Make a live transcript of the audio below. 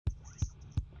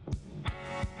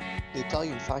The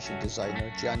Italian fashion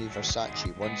designer Gianni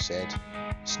Versace once said,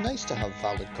 "It's nice to have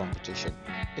valid competition.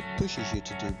 It pushes you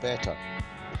to do better."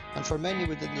 And for many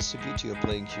within the Subbuteo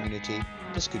playing community,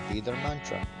 this could be their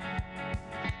mantra.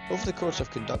 Over the course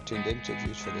of conducting the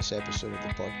interviews for this episode of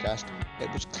the podcast,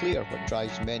 it was clear what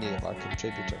drives many of our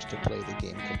contributors to play the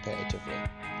game competitively.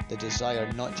 The desire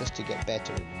not just to get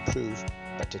better and improve,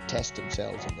 but to test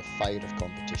themselves in the fire of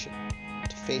competition.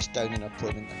 To face down an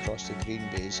opponent across the green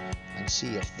baize and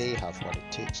see if they have what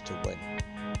it takes to win.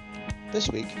 This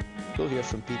week, we'll hear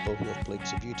from people who have played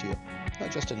Subbuteo,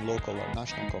 not just in local or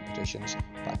national competitions,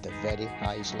 but at the very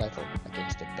highest level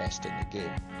against the best in the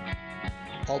game.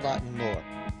 All that and more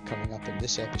coming up in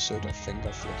this episode of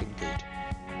Finger Flicking Good.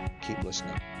 Keep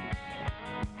listening.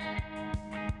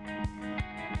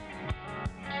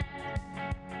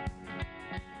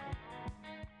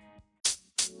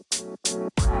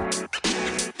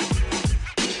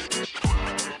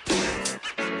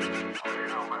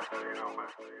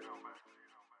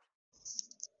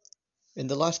 In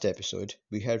the last episode,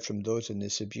 we heard from those in the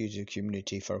Subbuteo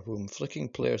community for whom flicking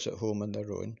players at home on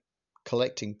their own,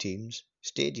 collecting teams,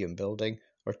 stadium building,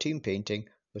 or team painting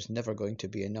was never going to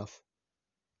be enough.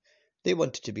 They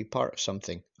wanted to be part of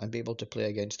something and be able to play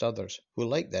against others who,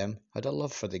 like them, had a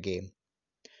love for the game.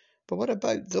 But what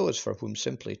about those for whom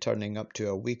simply turning up to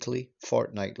a weekly,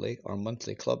 fortnightly, or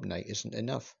monthly club night isn't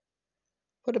enough?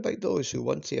 What about those who,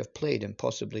 once they have played and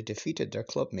possibly defeated their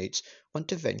clubmates, want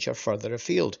to venture further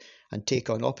afield and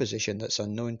take on opposition that's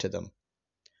unknown to them?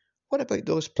 What about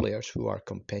those players who are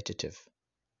competitive?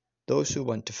 Those who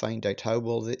want to find out how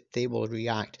they will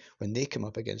react when they come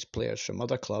up against players from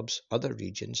other clubs, other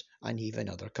regions, and even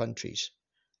other countries.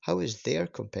 How is their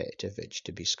competitive itch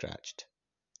to be scratched?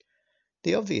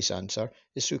 The obvious answer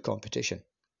is through competition,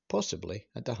 possibly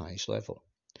at the highest level.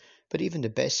 But even the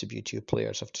best Subbuteo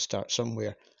players have to start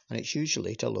somewhere, and it's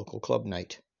usually at a local club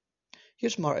night.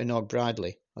 Here's Martin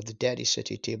Ogg-Bradley of the Derry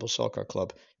City Table Soccer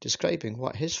Club describing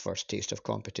what his first taste of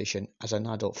competition as an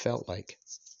adult felt like.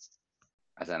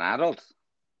 As an adult,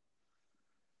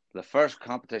 the first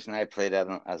competition I played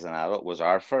in as an adult was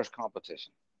our first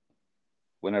competition.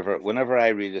 Whenever I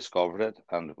rediscovered it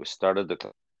and we started the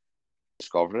club,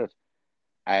 discovered it,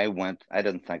 I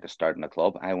didn't think of starting a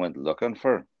club. I went looking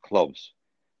for clubs.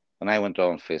 When I went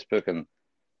on Facebook and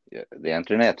the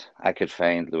internet, I could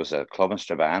find there was a club in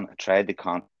Strabane. I tried to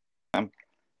contact them,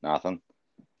 nothing.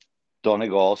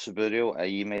 Donegal, Subbuteo, I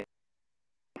emailed,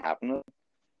 happening.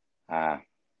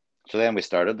 So then we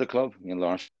started the club.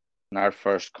 Lawrence, and our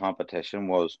first competition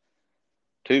was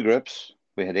two groups.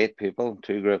 We had 8 people,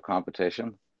 2-group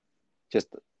competition.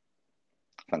 Just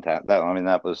fantastic.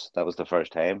 That was the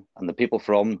first time, and the people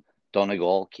from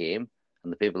Donegal came,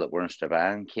 and the people that were in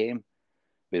Strabane came.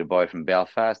 We had a boy from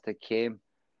Belfast that came.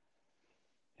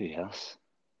 Who else?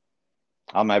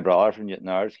 And my brother from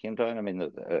Newtownards came down.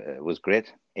 It was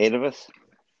great. 8 of us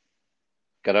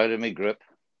got out of my group,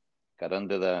 got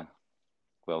into there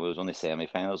was only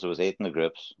semi-finals. There was 8 in the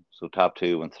groups, so top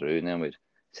 2 went through, and then we had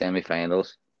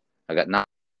semi-finals. I got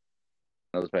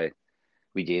finals by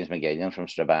James McGillian from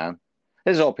Strabane.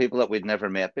 This is all people that we'd never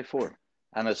met before.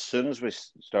 And as soon as we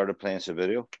started playing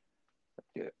Subbuteo,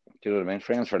 do you know what I mean?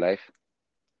 Friends for life.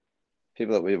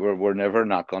 People that we're never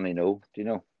not going to know, do you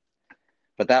know?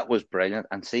 But that was brilliant.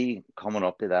 And see, coming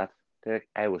up to that, Derek,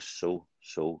 I was so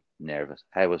nervous.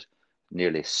 I was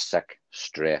nearly sick,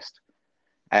 stressed.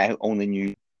 I only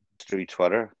knew through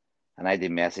Twitter, and I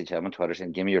did message him on Twitter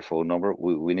saying, "Give me your phone number.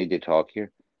 We need to talk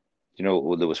here." You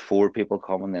know, there was 4 people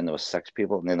coming, then there was 6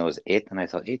 people, and then there was 8, and I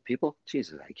thought, 8 people?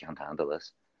 Jesus, I can't handle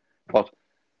this. But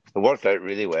it worked out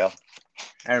really well.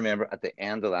 I remember at the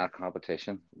end of that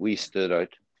competition, we stood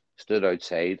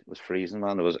outside. It was freezing,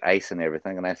 man. There was ice and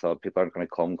everything, and I thought people aren't going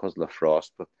to come because of the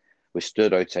frost. But we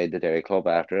stood outside the Derry Club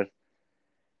after it,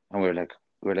 and we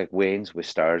were like wings with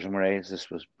stars in our eyes. This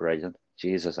was brilliant.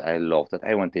 Jesus, I loved it.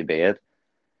 I went to bed.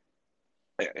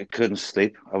 I couldn't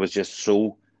sleep. I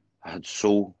had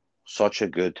such a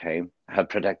good time. I had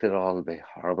predicted, oh, it'll be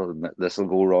horrible. This will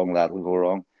go wrong. That will go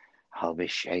wrong. I'll be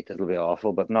shite. It'll be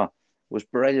awful. But no, it was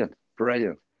brilliant.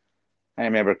 Brilliant. I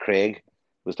remember Craig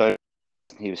was down.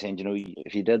 He was saying,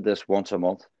 if you did this once a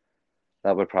month,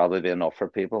 that would probably be enough for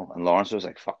people. And Lawrence was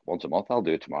like, fuck, once a month, I'll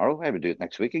do it tomorrow. I would do it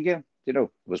next week again. It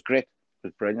was great. It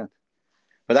was brilliant.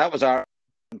 But that was our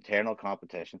internal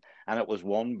competition. And it was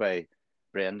won by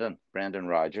Brendan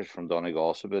Rogers from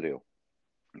Donegal, Subbuteo.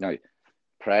 Now,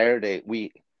 prior to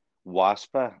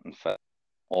WASPA and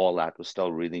all that was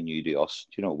still really new to us.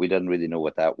 We didn't really know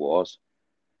what that was.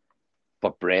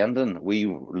 But Brendan, we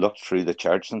looked through the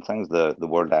charts and things, the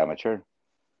World Amateur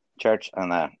Church,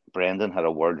 and Brendan had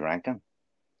a world ranking.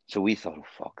 So we thought, oh,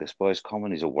 fuck, this boy's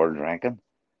coming. He's a world ranking.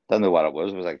 Didn't know what it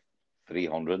was. It was like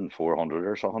 300 and 400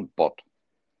 or something. But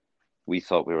we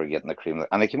thought we were getting the cream.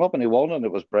 And he came up and he won, and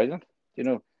it was brilliant, you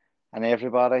know. And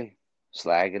everybody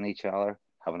slagging each other,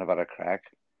 having a bit of crack.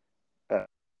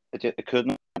 It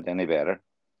couldn't have been any better.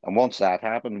 And once that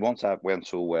happened, once that went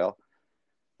so well,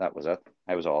 that was it.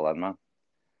 I was all in, man.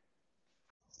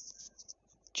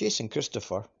 Jason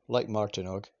Christopher, like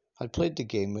Martinogue, had played the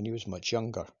game when he was much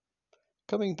younger.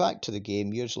 Coming back to the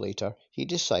game years later, he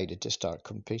decided to start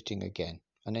competing again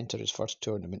and enter his first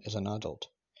tournament as an adult.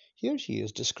 Here he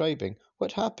is describing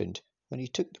what happened when he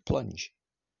took the plunge.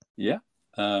 Yeah.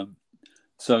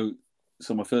 So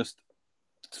my first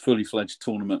fully fledged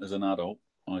tournament as an adult,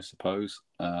 I suppose,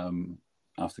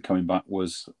 after coming back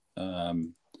was a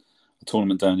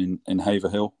tournament down in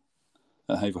Haverhill,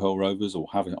 at Haverhill Rovers, or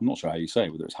I'm not sure how you say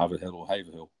it, whether it's Haverhill or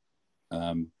Haverhill.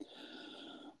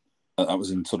 That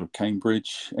was in sort of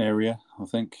Cambridge area, I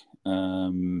think.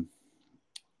 Went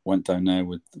down there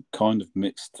with kind of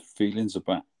mixed feelings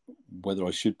about whether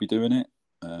I should be doing it,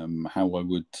 how I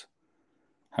would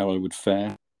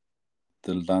fare.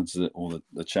 The lads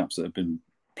the chaps that have been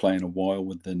playing a while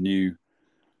with the new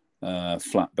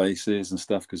flat bases and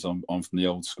stuff, because I'm from the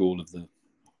old school of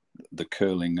the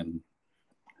curling and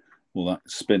all that,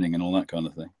 spinning and all that kind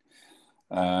of thing.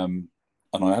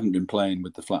 And I hadn't been playing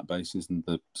with the flat bases and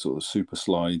the sort of super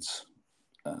slides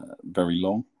very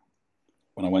long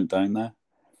when I went down there.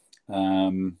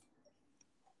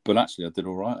 But actually I did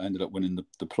all right. I ended up winning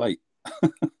the plate,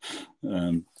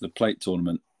 the plate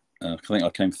tournament. I think I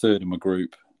came third in my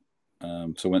group.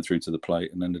 So I went through to the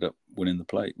plate and ended up winning the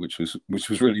plate, which was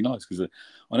really nice because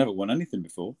I never won anything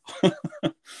before.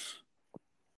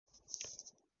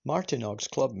 Martinogue's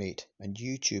clubmate and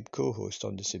YouTube co-host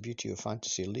on the Subbuteo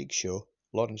Fantasy League show,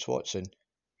 Lawrence Watson,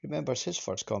 remembers his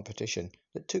first competition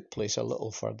that took place a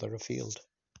little further afield.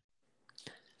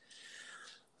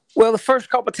 Well, the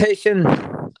first competition,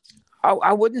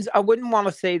 I wouldn't want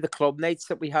to say the club nights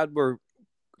that we had were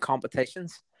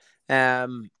competitions.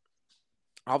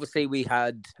 Obviously we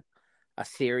had a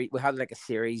series. We had like a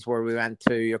series where we went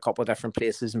to a couple of different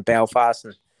places in Belfast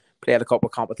and played a couple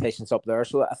of competitions up there.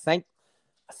 So I think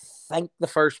the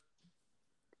first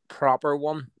proper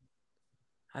one,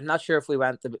 I'm not sure if we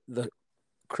went to the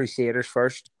Crusaders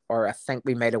first, or I think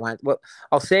we might have went. Well,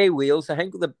 I'll say Wales. I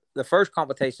think the first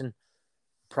competition,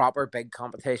 proper big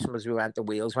competition, was we went to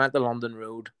Wales. Went to London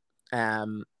Road.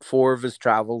 4 of us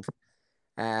travelled.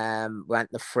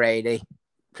 Went to Friday,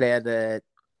 played the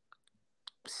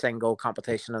single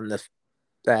competition on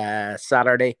the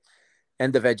Saturday,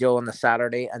 individual on the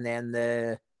Saturday, and then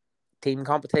the team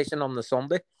competition on the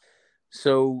Sunday.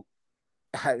 So,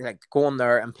 like going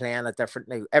there and playing it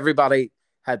differently. Everybody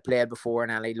had played before in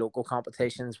any local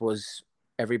competitions. Was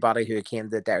everybody who came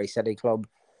to the Derry City Club,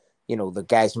 you know, the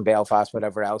guys from Belfast,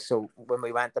 whatever else. So when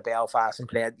we went to Belfast and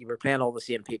played, you were playing all the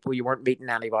same people. You weren't meeting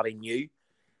anybody new.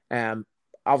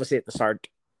 Obviously at the start,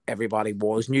 everybody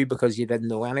was new because you didn't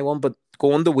know anyone. But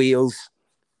going to Wales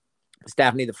is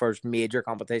definitely the first major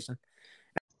competition.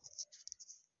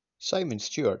 Simon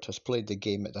Stewart has played the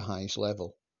game at the highest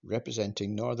level,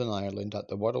 representing Northern Ireland at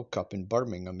the World Cup in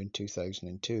Birmingham in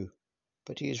 2002.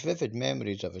 But he has vivid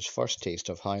memories of his first taste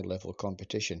of high-level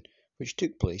competition, which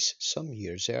took place some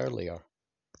years earlier.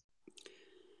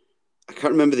 I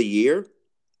can't remember the year.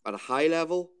 At a high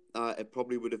level, it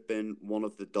probably would have been one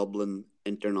of the Dublin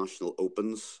International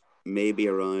Opens, maybe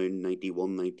around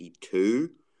 91, 92.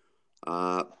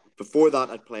 Before that,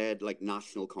 I'd played like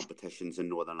national competitions in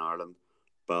Northern Ireland,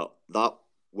 but that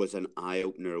was an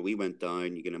eye-opener. We went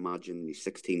down, you can imagine the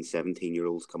 16,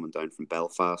 17-year-olds coming down from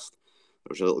Belfast. There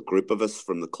was a little group of us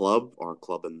from the club, our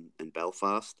club in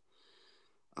Belfast.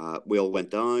 We all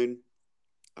went down,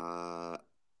 and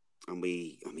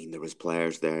there was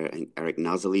players there. I think Eric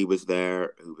Nasali was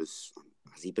there,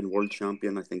 has he been world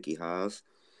champion? I think he has.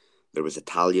 There was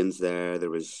Italians there. It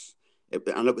was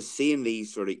seeing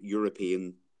these sort of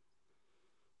European,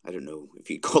 I don't know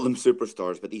if you call them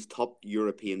superstars, but these top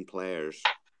European players,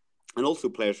 and also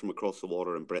players from across the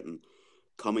water in Britain,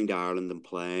 coming to Ireland and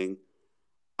playing.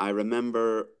 I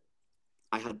remember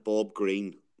I had Bob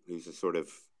Green, who's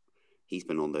he's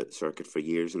been on the circuit for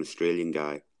years, an Australian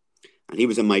guy, and he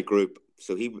was in my group.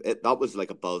 So that was like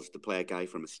a buzz to play a guy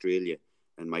from Australia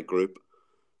in my group.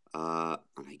 And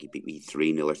I think he beat me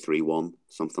 3-0 or 3-1,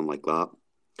 something like that.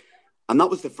 And that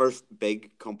was the first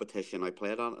big competition I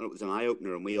played on, and it was an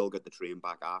eye-opener, and we all got the train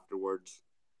back afterwards.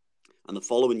 And the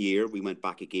following year, we went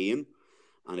back again,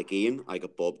 and again, I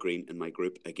got Bob Green in my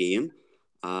group again.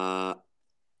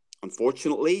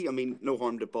 Unfortunately, I mean, no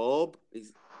harm to Bob.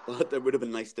 But it would have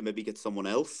been nice to maybe get someone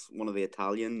else, one of the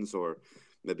Italians, or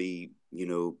maybe,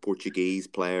 Portuguese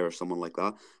player or someone like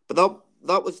that. But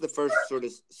that was the first sort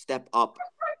of step up,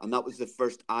 and that was the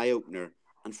first eye opener.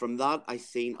 And from that, I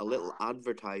seen a little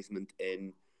advertisement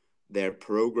in their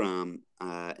program,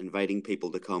 inviting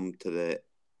people to come to the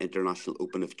International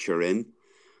Open of Turin,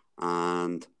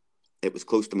 and it was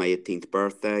close to my 18th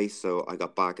birthday, so I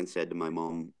got back and said to my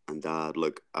mum and dad,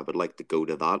 "Look, I would like to go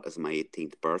to that as my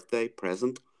 18th birthday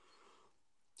present."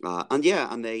 And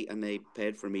they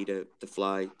paid for me to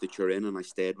fly to Turin, and I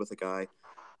stayed with a guy,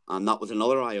 and that was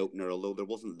another eye opener. Although there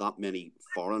wasn't that many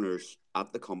foreigners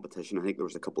at the competition, I think there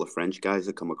was a couple of French guys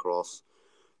that come across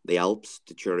the Alps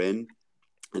to Turin,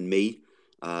 and me,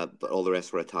 but all the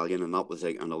rest were Italian, and that was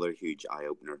like another huge eye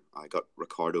opener. I got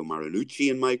Riccardo Marinucci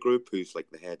in my group, who's like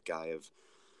the head guy of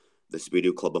the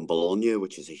Subidu club in Bologna,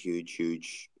 which is a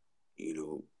huge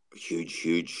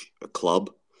club.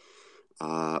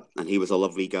 And he was a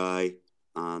lovely guy,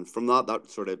 and from that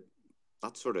sort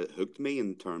of hooked me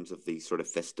in terms of these sort of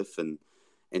festive and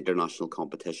international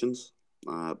competitions.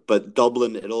 But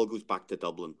Dublin, it all goes back to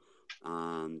Dublin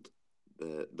and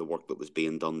the work that was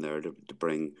being done there to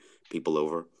bring people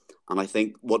over. And I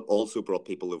think what also brought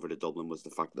people over to Dublin was the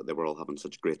fact that they were all having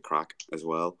such great crack as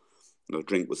well.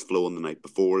 Drink was flowing the night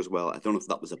before as well. I don't know if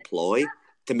that was a ploy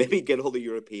to maybe get all the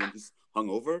Europeans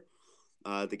hungover,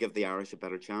 to give the Irish a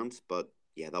better chance. But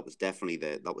yeah, that was definitely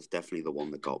the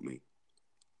one that got me.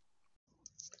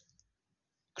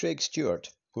 Craig Stewart,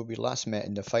 who we last met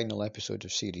in the final episode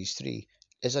of Series 3,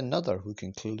 is another who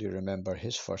can clearly remember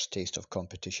his first taste of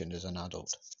competition as an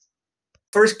adult.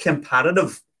 First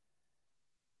competitive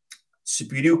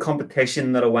Subidu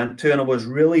competition that I went to, and I was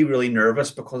really, really nervous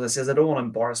because I says I don't want to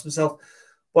embarrass myself.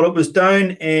 But it was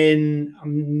down in,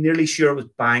 I'm nearly sure it was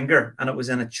Bangor, and it was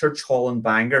in a church hall in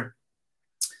Bangor.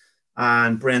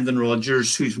 And Brendan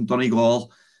Rodgers, who's from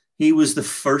Donegal, he was the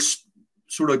first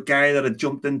sort of guy that I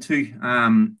jumped into,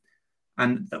 and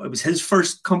it was his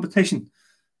first competition.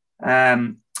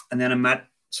 And then I met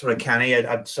sort of Kenny.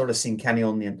 I'd sort of seen Kenny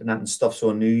on the internet and stuff,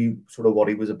 so I knew sort of what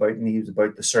he was about, and he was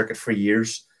about the circuit for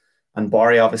years. And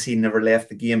Barry obviously never left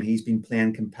the game. He's been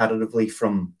playing competitively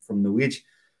from the wage.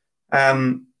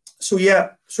 So yeah,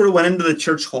 sort of went into the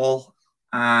church hall,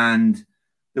 and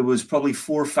there was probably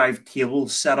 4 or 5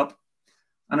 tables set up.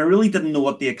 And I really didn't know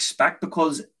what to expect,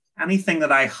 because anything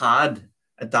that I had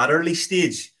at that early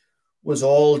stage was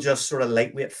all just sort of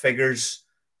lightweight figures,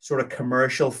 sort of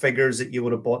commercial figures that you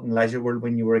would have bought in Leisure World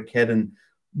when you were a kid, and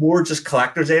more just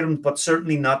collector's items, but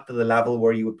certainly not to the level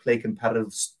where you would play competitive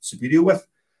Subidu with.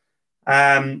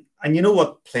 And you know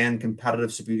what playing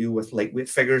competitive Subidu with lightweight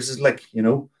figures is like,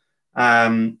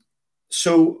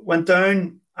 So went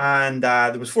down, and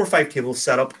there was 4 or 5 tables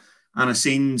set up, and I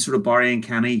seen sort of Barry and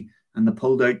Kenny, and they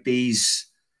pulled out these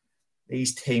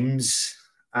teams.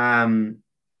 And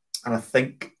I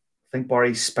think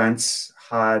Barry Spence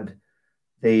had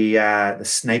the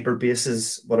sniper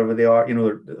bases, whatever they are.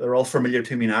 They're all familiar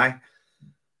to me now.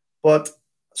 But I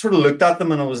sort of looked at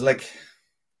them, and I was like,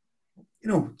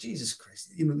 Jesus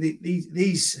Christ,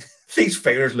 these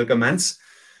figures look immense.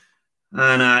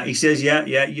 And he says, yeah.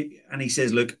 And he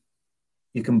says, look,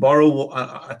 you can borrow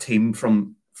a team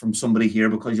from somebody here,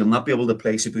 because you'll not be able to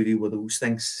play Subidu with those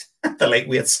things, the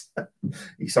lightweights.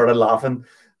 He started laughing.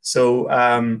 So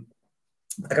I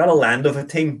got a land of a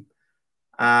team.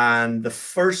 And the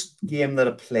first game that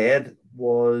I played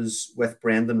was with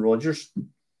Brendan Rodgers.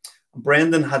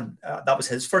 Brendan had, that was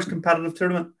his first competitive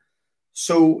tournament.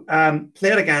 So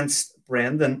played against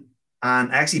Brendan,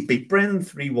 and I actually beat Brendan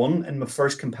 3-1 in my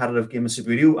first competitive game of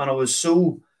Subidu. And I was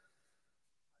so,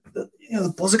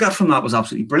 the buzz I got from that was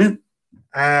absolutely brilliant.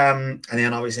 And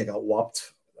then obviously I got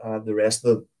whopped. The rest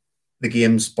of the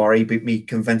games, Barry beat me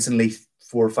convincingly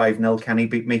 4 or 5-0. Kenny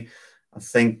beat me. I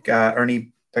think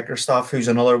Ernie Bickerstaff, who's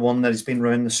another one that has been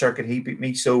around the circuit, he beat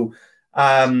me. So,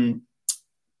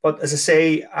 but as I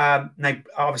say, now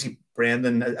obviously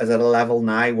Brendan is at a level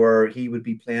now where he would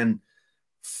be playing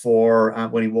for,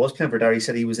 when he was playing for Derry, he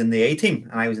said he was in the A team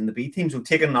and I was in the B team. So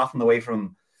taking nothing away from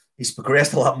him, he's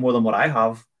progressed a lot more than what I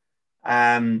have.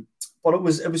 But it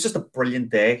was just a brilliant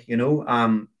day,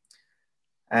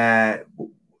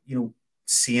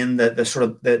 seeing the sort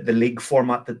of the league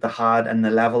format that they had and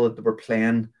the level that they were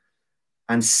playing,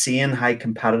 and seeing how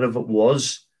competitive it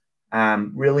was,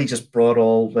 really just brought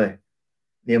all the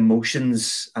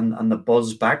emotions and the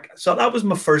buzz back. So that was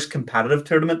my first competitive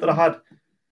tournament that I had.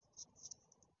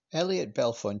 Elliot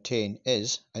Belfontaine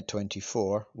is, at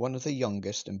 24, one of the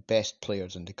youngest and best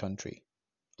players in the country.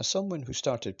 As someone who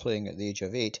started playing at the age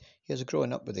of 8, he has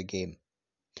grown up with the game.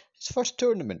 His first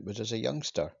tournament was as a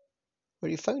youngster. where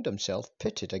he found himself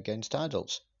pitted against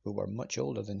adults who were much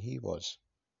older than he was.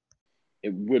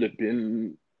 It would have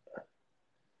been.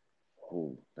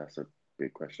 Oh, that's a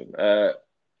big question.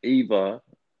 Either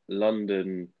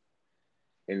London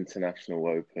International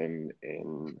Open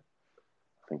in,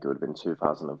 I think it would have been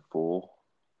 2004.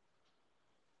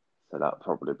 So that'd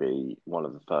probably be one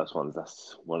of the first ones.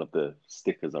 That's one of the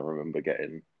stickers I remember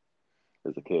getting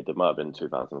as a kid. It might have been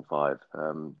 2005.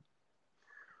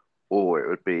 Or it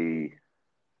would be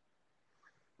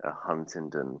a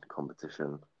Huntingdon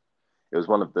competition. It was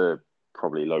one of the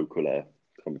probably local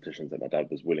competitions that my dad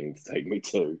was willing to take me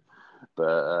to.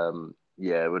 But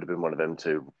yeah, it would have been one of them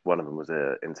two. One of them was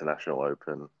an International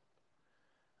Open.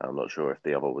 I'm not sure if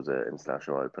the other was an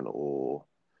International Open or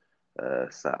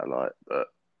Satellite, but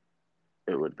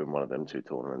it would have been one of them two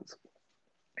tournaments.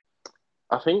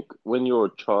 I think when you're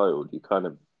a child, you kind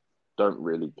of don't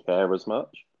really care as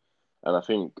much. And I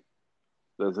think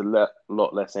there's a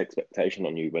lot less expectation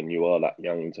on you when you are that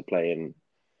young to play in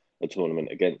a tournament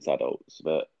against adults,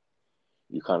 that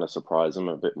you kind of surprise them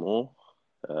a bit more,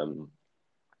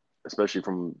 especially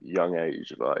from young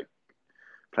age, like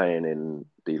playing in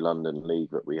the London League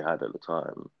that we had at the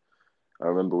time. I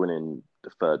remember winning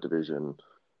the third division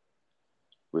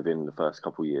within the first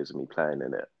couple of years of me playing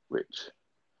in it, which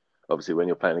obviously when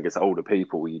you're playing against older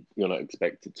people, you're not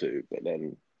expected to, but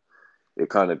then it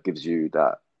kind of gives you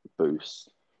that boost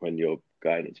when you're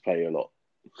going to play a lot.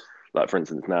 Like, for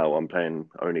instance, now I'm playing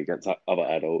only against other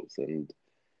adults, and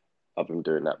I've been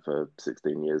doing that for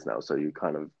 16 years now, so you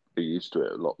kind of be used to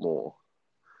it a lot more.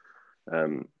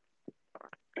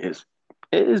 It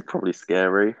is probably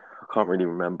scary. I can't really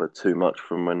remember too much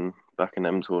from when back in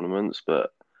them tournaments,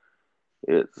 but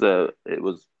it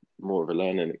was more of a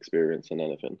learning experience than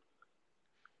anything.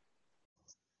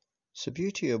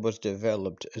 Subbuteo was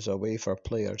developed as a way for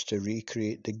players to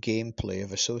recreate the gameplay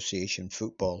of association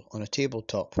football on a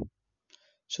tabletop.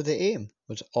 So the aim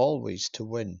was always to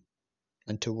win,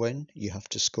 and to win you have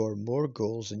to score more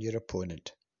goals than your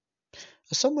opponent.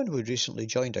 As someone who recently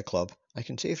joined a club, I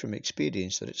can say from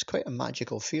experience that it's quite a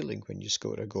magical feeling when you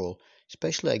score a goal,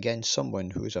 especially against someone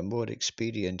who is a more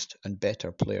experienced and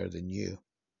better player than you.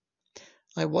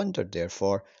 I wondered,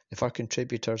 therefore, if our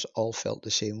contributors all felt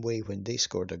the same way when they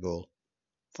scored a goal.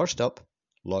 First up,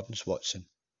 Lawrence Watson.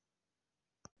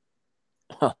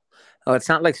 Oh, it's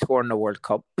not like scoring the World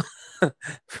Cup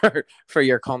for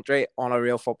your country on a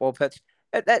real football pitch.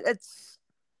 It's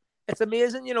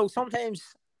amazing, you know. Sometimes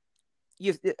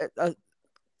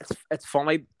it's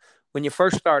funny when you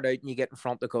first start out and you get in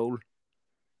front of goal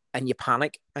and you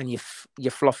panic and you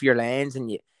fluff your lines and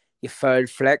you foul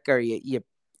flick or you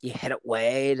hit it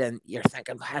wide and you're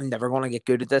thinking, I'm never going to get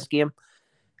good at this game.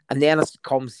 And then it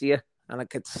comes to you and it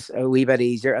gets a wee bit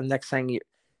easier. And next thing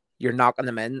you're knocking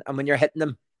them in. And when you're hitting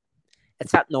them,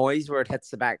 it's that noise where it hits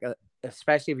the back,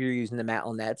 especially if you're using the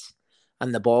metal nets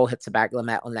and the ball hits the back of the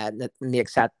metal net and it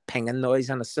makes that pinging noise.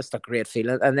 And it's just a great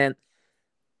feeling. And then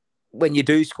when you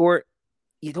do score,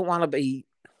 you don't want to be,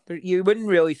 you wouldn't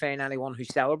really find anyone who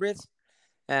celebrates.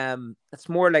 It's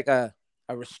more like a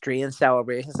restrained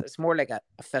celebration. It's more like a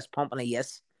fist pump and a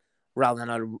yes rather than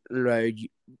a loud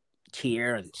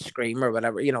cheer and scream or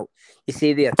whatever. You know, you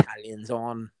see the Italians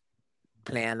on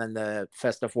playing in the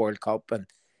Festive World Cup and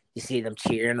you see them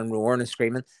cheering and roaring and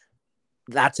screaming.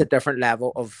 That's a different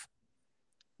level of,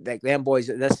 like, them boys,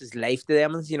 this is life to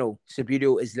them. You know,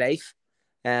 Subbuteo is life.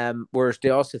 Whereas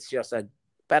to us, it's just a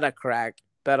bit of crack,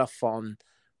 bit of fun,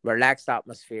 relaxed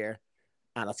atmosphere,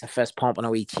 and it's a fist pump and a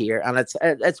wee cheer, and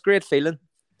it's great feeling.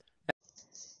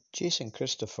 Jason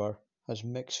Christopher has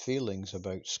mixed feelings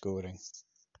about scoring.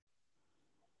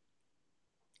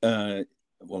 Well,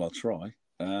 I'll try.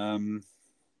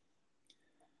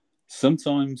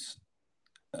 Sometimes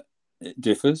it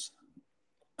differs.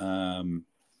 I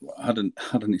had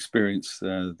an experience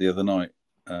the other night.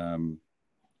 The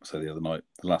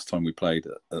last time we played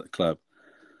at the club.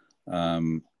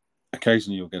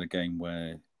 Occasionally you'll get a game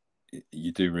where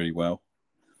you do really well.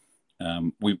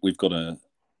 We've got a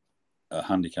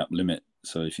handicap limit,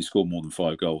 so if you score more than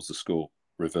 5 goals, the score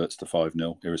reverts to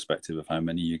 5-0, irrespective of how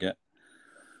many you get.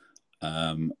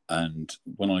 And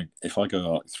if I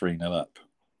go like 3-0 up,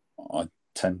 I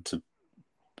tend to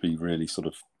be really sort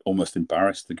of almost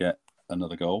embarrassed to get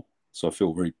another goal. So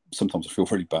sometimes I feel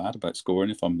really bad about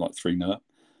scoring if I'm like 3-0 up.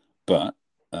 But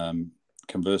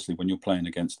conversely, when you're playing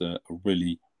against a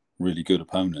really, really good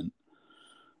opponent,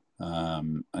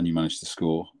 and you manage to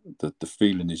score, the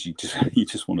feeling is you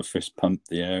just want to fist pump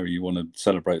the air. You want to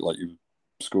celebrate like you're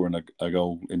scoring a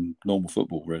goal in normal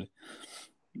football, really.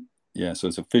 Yeah, so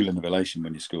it's a feeling of elation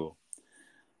when you score.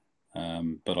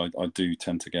 But I do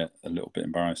tend to get a little bit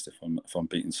embarrassed if I'm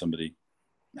beating somebody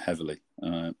heavily.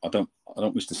 I don't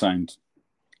wish to sound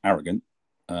arrogant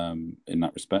in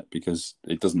that respect, because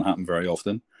it doesn't happen very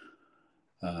often.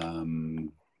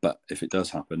 But if it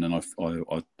does happen, then I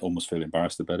almost feel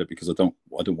embarrassed about it, because I don't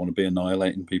want to be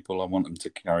annihilating people. I want them to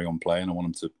carry on playing. I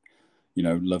want them to,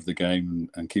 love the game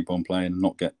and keep on playing and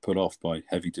not get put off by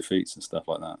heavy defeats and stuff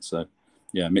like that. So,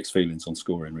 yeah, mixed feelings on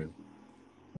scoring, really.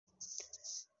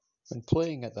 When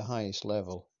playing at the highest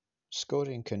level,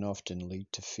 scoring can often lead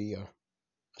to fear,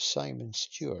 as Simon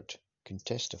Stewart can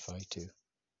testify to.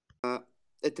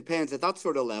 It depends at that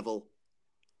sort of level.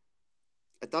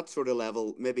 At that sort of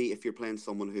level, maybe if you're playing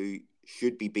someone who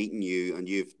should be beating you and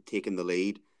you've taken the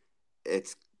lead,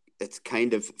 it's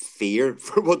kind of fear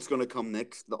for what's going to come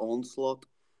next, the onslaught,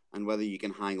 and whether you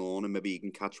can hang on and maybe you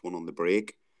can catch one on the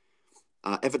break.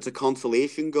 If it's a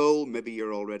consolation goal, maybe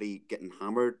you're already getting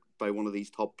hammered by one of these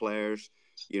top players.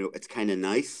 It's kind of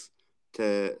nice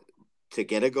to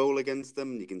get a goal against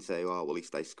them. You can say, "Oh, well, at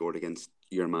least I scored against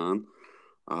your man."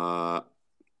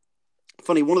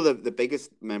 Funny, one of the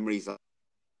biggest memories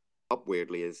up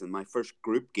weirdly is in my first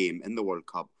group game in the World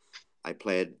Cup. I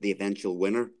played the eventual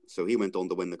winner, so he went on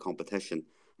to win the competition.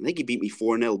 I think he beat me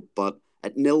 4-0, but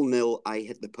at 0-0, I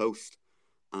hit the post.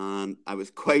 And I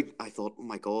thought, oh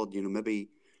my God,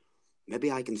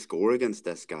 maybe I can score against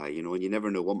this guy, and you never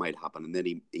know what might happen. And then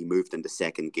he moved into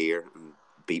second gear and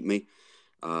beat me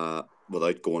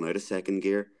without going out of second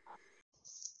gear.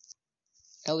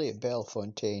 Elliot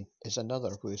Bellefontaine is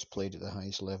another who has played at the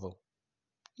highest level.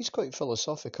 He's quite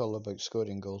philosophical about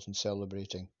scoring goals and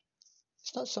celebrating.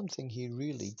 It's not something he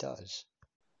really does.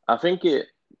 I think it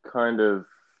kind of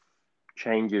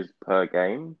changes per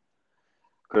game,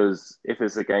 because if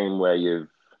it's a game where you've,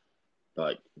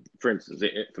 like, for instance,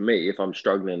 for me, if I'm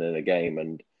struggling in a game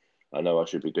and I know I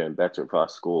should be doing better, if I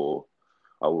score,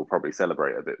 I will probably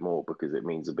celebrate a bit more because it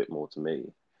means a bit more to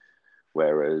me.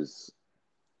 Whereas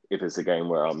if it's a game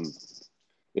where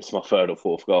it's my third or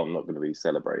fourth goal, I'm not going to be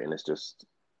celebrating. It's just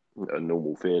a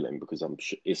normal feeling because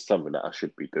it's something that I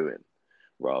should be doing,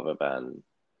 rather than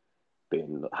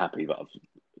being happy that I've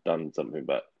done something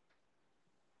that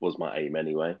was my aim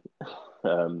anyway.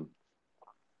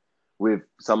 With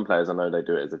some players, I know they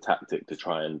do it as a tactic to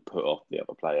try and put off the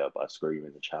other player by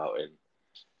screaming and shouting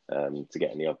to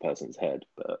get in the other person's head,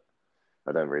 but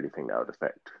I don't really think that would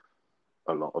affect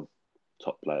a lot of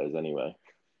top players anyway.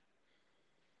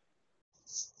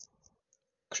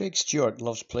 Craig Stewart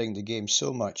loves playing the game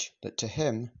so much that to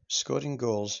him, scoring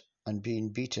goals and being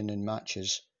beaten in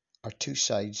matches are two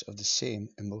sides of the same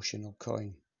emotional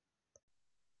coin.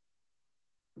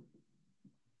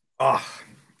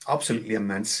 Absolutely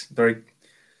immense. Can't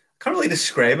really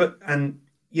describe it, and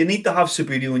you need to have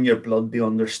Subbuteo in your blood to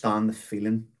understand the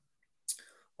feeling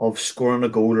of scoring a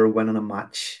goal or winning a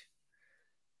match.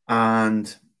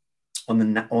 And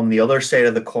on the other side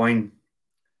of the coin,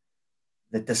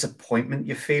 the disappointment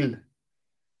you feel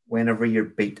whenever you're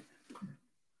beat.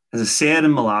 As I said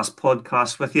in my last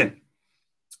podcast with you,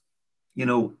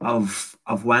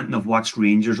 I've went and I've watched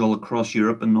Rangers all across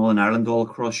Europe and Northern Ireland all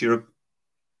across Europe.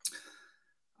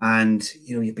 And,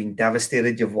 you've been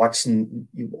devastated. You've watching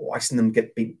them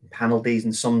get beat penalties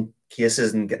in some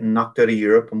cases and getting knocked out of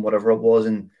Europe and whatever it was.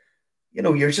 And,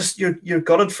 you're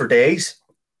gutted for days.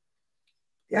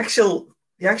 The actual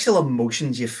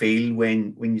emotions you feel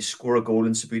when you score a goal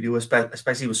in Subbuteo,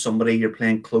 especially with somebody you're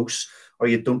playing close or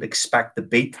you don't expect to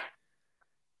beat.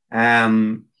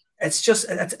 It's just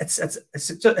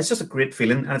a great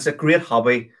feeling, and it's a great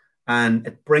hobby, and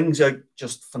it brings out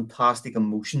just fantastic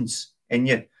emotions in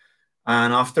you.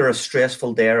 And after a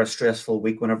stressful day or a stressful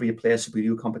week, whenever you play a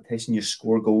Subbuteo competition, you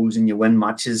score goals and you win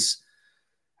matches.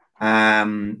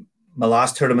 My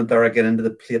last tournament there, I get into the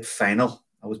plate final.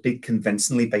 I was beat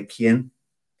convincingly by Kane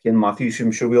Matthews, who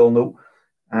I'm sure we all know.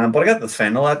 But I got to the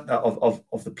final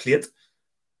of the plate.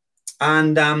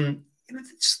 And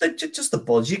just the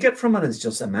buzz you get from it is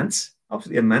just immense.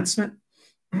 Absolutely immense, mate.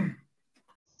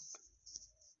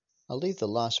 I'll leave the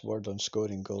last word on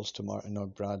scoring goals to Martin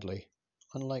O'Bradley.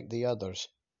 Unlike the others,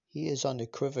 he is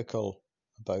unequivocal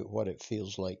about what it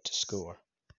feels like to score.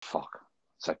 Fuck,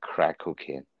 it's like crack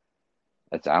cocaine.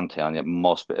 I'm telling you,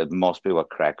 it must be what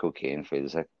crack cocaine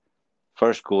feels like.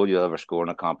 First goal you'll ever score in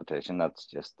a competition, that's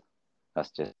just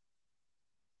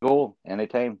goal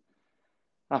anytime.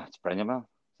 It's brilliant, man.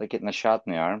 It's like getting a shot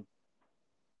in the arm.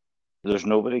 There's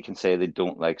nobody can say they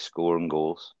don't like scoring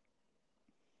goals.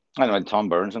 I know Tom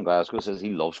Burns in Glasgow says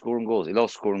he loves scoring goals. He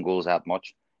loves scoring goals that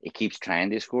much. He keeps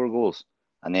trying to score goals,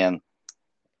 and then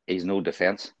he's no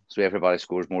defence, so everybody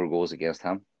scores more goals against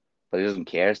him. But he doesn't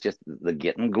care. It's just the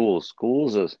getting goals.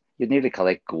 Goals is You'd nearly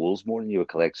collect goals more than you would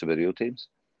collect Subbuteo teams.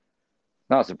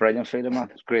 No, it's a brilliant feeling, man.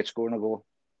 It's great scoring a goal.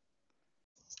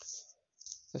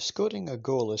 If scoring a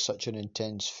goal is such an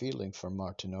intense feeling for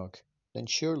Martinook, then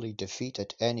surely defeat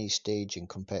at any stage in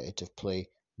competitive play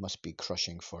must be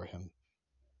crushing for him.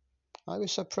 I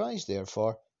was surprised,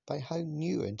 therefore, by how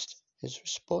nuanced his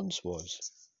response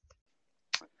was.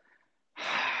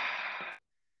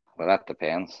 Well, that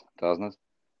depends, doesn't it?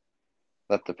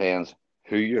 That depends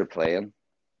who you're playing,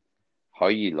 how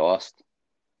you lost,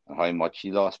 and how much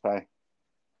you lost by.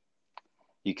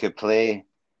 You could play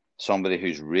somebody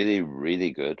who's really,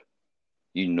 really good,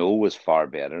 you know is far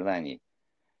better than you,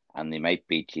 and they might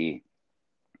beat you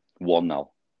 1-0.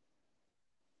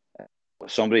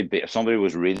 If somebody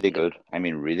was really good, I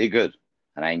mean really good,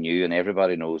 and I knew, and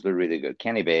everybody knows they're really good.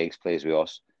 Kenny Beggs plays with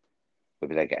us. We'd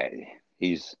be like,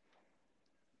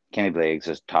 Kenny Beggs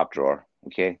is top drawer,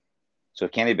 okay? So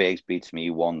if Kenny Beggs beats me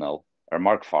 1-0, or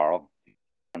Mark Farrell,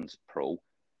 pro,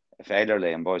 if either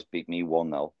lane boys beat me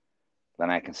 1-0, then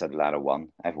I consider that a win.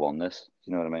 I've won this. Do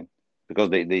you know what I mean? Because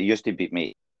they used to beat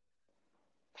me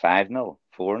 5-0,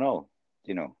 4-0,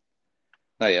 you know.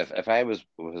 Now,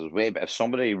 if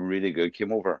somebody really good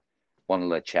came over, one of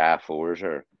the Cha fours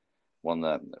or one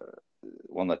of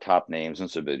the top names in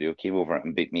Subbuteo came over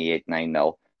and beat me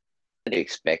 8-9-0, I'd be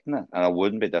expecting it, and I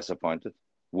wouldn't be disappointed.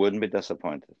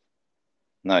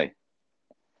 Now,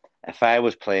 if I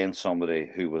was playing somebody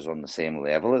who was on the same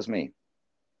level as me,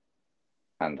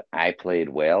 and I played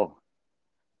well,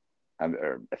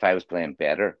 or if I was playing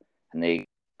better, and they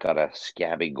got a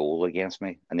scabby goal against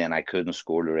me, and then I couldn't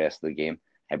score the rest of the game,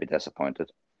 I'd be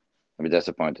disappointed.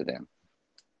 Then.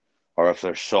 Or if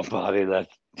there's somebody that,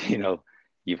 you know,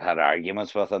 you've had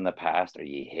arguments with in the past, or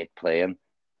you hate playing,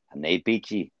 and they beat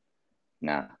you,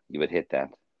 nah, you would hit that.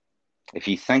 If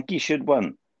you think you should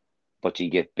win, but you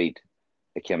get beat,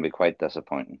 it can be quite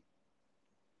disappointing.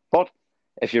 But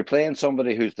if you're playing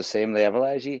somebody who's the same level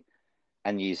as you,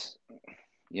 and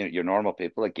you're normal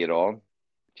people that get on,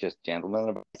 just gentlemen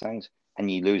about things,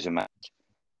 and you lose a match,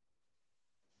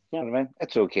 you know what I mean?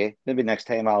 It's okay. Maybe next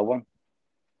time I'll win.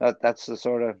 That's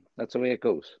the way it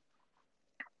goes.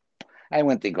 I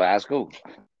went to Glasgow,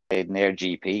 played in their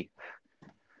GP,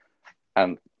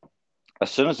 and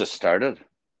as soon as it started,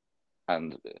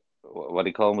 and what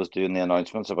he called was doing the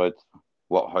announcements about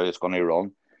how it's going to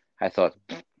run, I thought,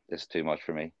 this is too much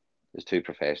for me. It's too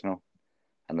professional.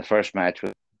 And the first match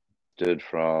was stood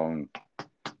from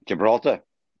Gibraltar.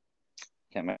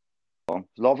 Can't remember.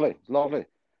 Lovely.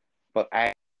 But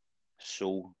I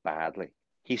so badly.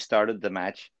 He started the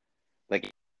match like,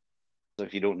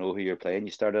 if you don't know who you're playing,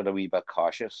 you started a wee bit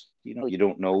cautious. You know, you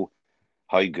don't know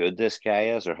how good this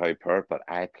guy is or how poor, but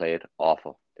I played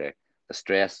awful. The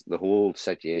stress, the whole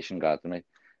situation got to me.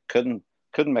 Couldn't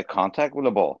make contact with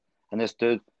the ball. And this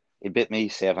dude, he beat me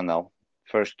 7-0.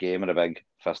 First game in a big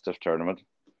festive tournament.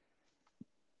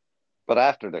 But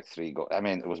after the 3 goals, I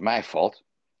mean, it was my fault.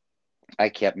 I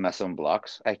kept missing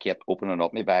blocks. I kept opening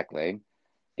up my back line.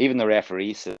 Even the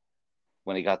referee said,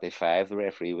 when he got the 5, the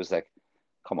referee was like,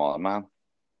 come on, man.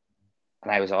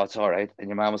 And I was, it's all right. And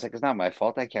your man was like, it's not my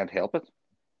fault. I can't help it.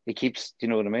 He keeps, you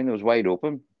know what I mean? It was wide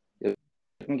open.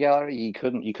 Gallery, you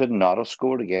couldn't not have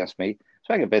scored against me.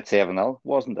 So I got bit 7-0.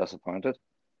 Wasn't disappointed.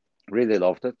 Really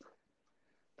loved it.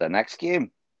 The next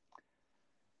game,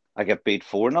 I got beat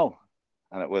 4-0.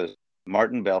 And it was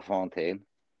Martin Belfontaine.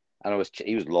 And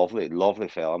he was lovely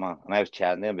fella, man. And I was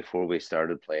chatting to him before we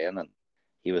started playing, and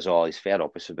he's fed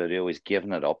up with Subbuteo. He's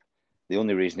given it up. The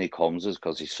only reason he comes is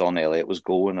because his son Elliot was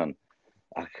going, and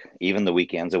even the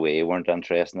weekends away weren't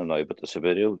interested in him now, but the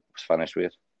Subbuteo was finished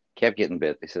with. Kept getting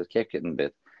bit. He says, kept getting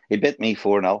bit. He bit me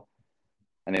 4-0,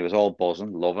 and he was all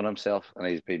buzzing, loving himself, and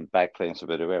he's been back playing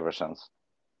Subbuteo ever since.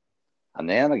 And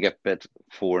then I get bit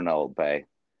 4-0 by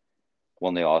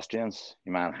one of the Austrians,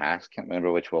 your man Haas, can't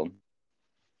remember which one.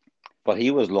 But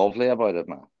he was lovely about it,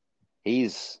 man.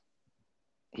 He's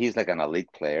like an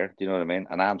elite player, do you know what I mean?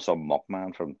 And I'm some muck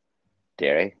man from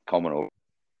Derry coming over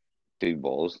 2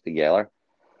 balls together.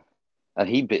 And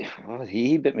he bit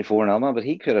me 4-0, man, but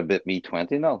he could have bit me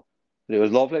 20-0. But it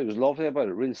was lovely. It was lovely about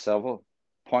it, really civil,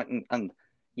 pointing. And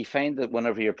you find that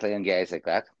whenever you're playing guys like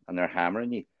that and they're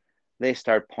hammering you, they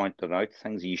start pointing out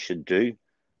things you should do.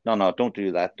 No, don't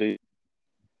do that.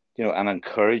 You know, and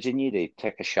encouraging you to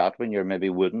take a shot when you maybe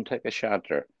wouldn't take a shot.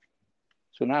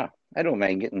 So no, I don't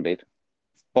mind getting beat.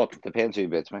 But it depends who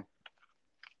beats me.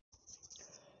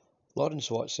 Lawrence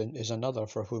Watson is another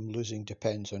for whom losing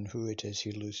depends on who it is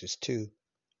he loses to.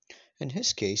 In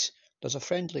his case, there's a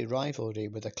friendly rivalry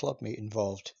with a clubmate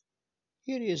involved.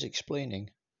 Here he is explaining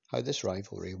how this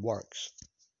rivalry works.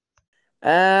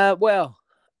 Well,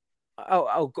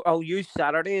 I'll use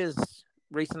Saturday as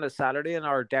recent as Saturday in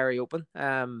our Derry Open.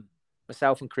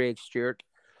 Myself and Craig Stewart,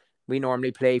 we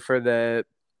normally play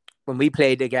when we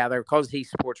play together, because he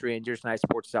supports Rangers and I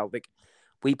support Celtic.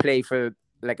 We play for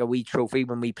like a wee trophy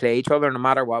when we play each other. No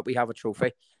matter what, we have a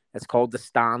trophy. It's called the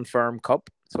Stand Firm Cup.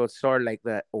 So it's sort of like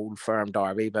the Old Firm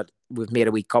Derby, but we've made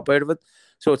a wee cup out of it.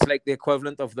 So it's like the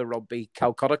equivalent of the Rugby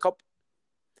Calcutta Cup.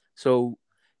 So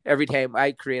every time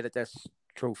I created this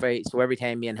trophy, so every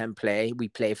time me and him play, we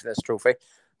play for this trophy.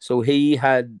 So he's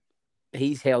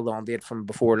held on to it from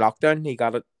before lockdown. He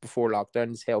got it before lockdown.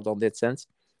 He's held on to it since.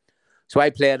 So I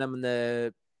played him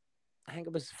in I think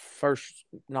it was first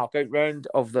knockout round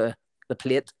of the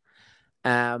plate.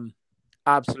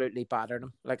 Absolutely battered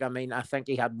him. Like, I mean, I think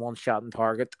he had one shot on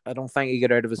target. I don't think he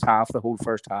got out of his half the whole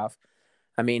first half.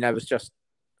 I mean, I was just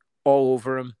all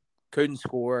over him. Couldn't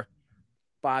score.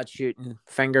 Bad shooting.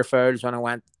 Finger fouls when I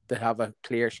went to have a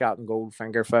clear shot and goal.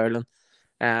 Finger fouling.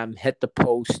 Hit the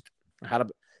post. I had a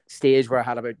stage where I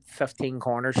had about 15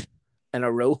 corners in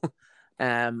a row.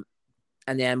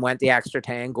 And then went the extra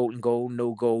 10, goal,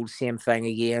 no goal, same thing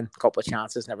again. Couple of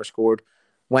chances, never scored.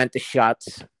 Went to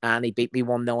shots, and he beat me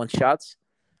 1-0 in shots.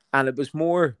 And it was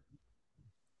more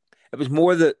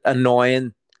the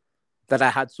annoying that I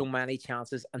had so many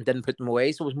chances and didn't put them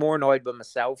away. So I was more annoyed with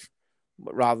myself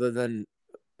rather than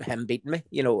him beating me.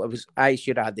 You know, I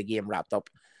should have had the game wrapped up.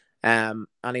 And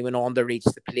he went on to reach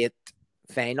the plate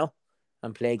final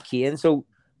and played Kane. So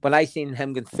when I seen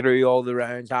him going through all the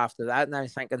rounds after that, and I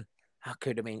was thinking,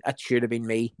 it should have been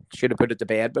me. Should have put it to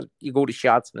bed. But you go to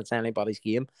shots and it's anybody's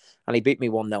game. And he beat me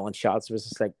 1-0 in shots. It was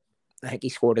just like, I think he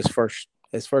scored his first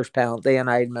penalty, and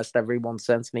I missed every one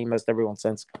since, and he missed every one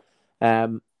since.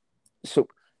 So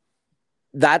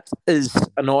that is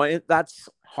annoying. That's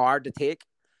hard to take.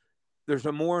 There's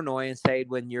a more annoying side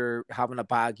when you're having a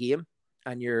bad game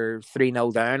and you're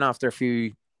 3-0 down after a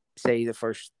few, say, the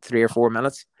first 3 or 4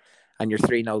 minutes, and you're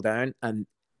 3-0 down, and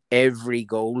every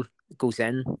goal goes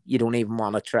in. You don't even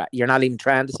want to try. You're not even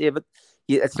trying to save it.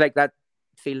 It's like that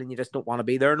feeling you just don't want to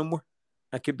be there no more.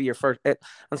 That could be your first. And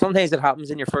sometimes it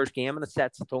happens in your first game and it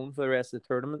sets the tone for the rest of the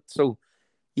tournament. So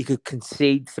you could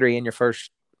concede 3 in your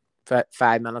first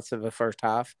 5 minutes of the first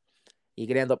half. You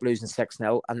could end up losing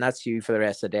 6-0, and that's you for the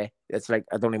rest of the day. It's like,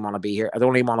 I don't even want to be here. I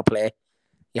don't even want to play.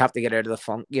 You have to get out of the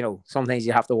funk. You know, sometimes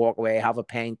you have to walk away, have a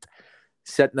pint,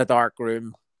 sit in a dark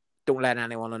room, don't let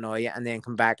anyone annoy you, and then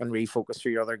come back and refocus for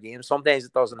your other games. Sometimes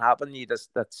it doesn't happen.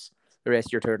 That's the rest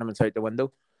of your tournament's out the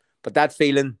window. But that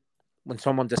feeling when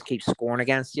someone just keeps scoring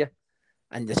against you,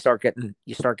 and you start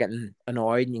getting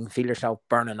annoyed, and you can feel yourself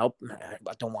burning up.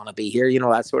 I don't want to be here. You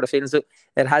know, that sort of feeling. So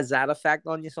it has that effect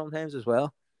on you sometimes as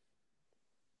well.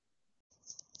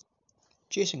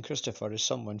 Jason Christopher is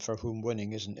someone for whom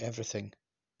winning isn't everything.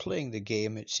 Playing the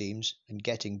game, it seems, and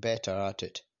getting better at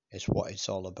it is what it's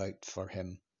all about for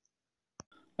him.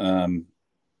 I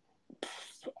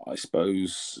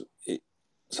suppose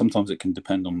sometimes it can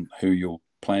depend on who you're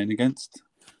playing against.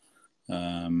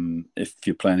 If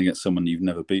you're playing against someone you've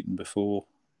never beaten before,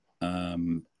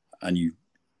 and you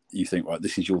think, right,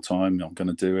 this is your time, I'm going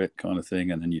to do it, kind of thing,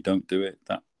 and then you don't do it,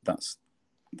 that's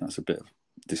a bit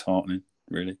disheartening,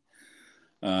 really.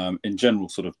 In general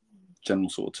sort of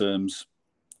terms,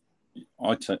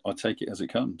 I take it as it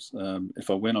comes.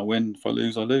 If I win, I win. If I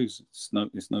lose, I lose. It's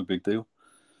no big deal.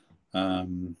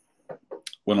 When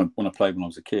I played when I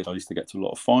was a kid, I used to get to a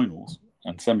lot of finals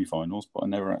and semi-finals, but I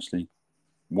never actually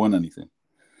won anything.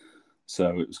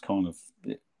 So it was kind of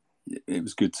it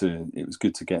was good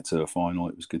to get to a final.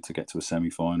 It was good to get to a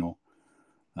semi-final,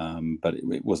 but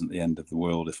it wasn't the end of the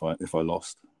world if I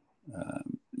lost.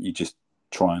 You just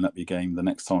try and up your game the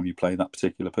next time you play that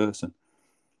particular person.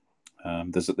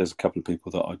 There's a couple of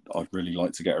people that I'd really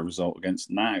like to get a result against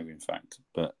now, in fact,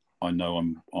 but I know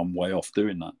I'm way off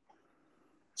doing that.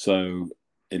 So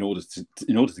in order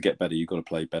to get better, you've got to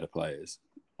play better players,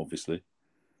 obviously.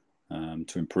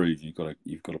 To improve, you've got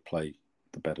to play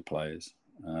the better players.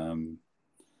 And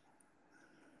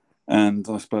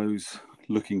I suppose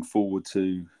looking forward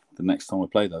to the next time I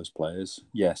play those players,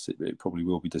 yes, it probably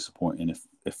will be disappointing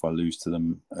if I lose to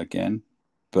them again,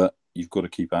 but you've got to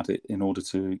keep at it in order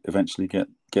to eventually get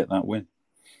that win.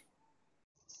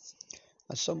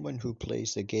 As someone who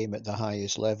plays the game at the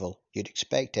highest level, you'd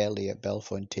expect Elliot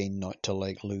Bellefontaine not to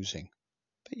like losing,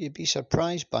 but you'd be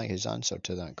surprised by his answer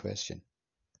to that question.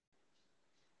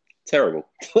 Terrible.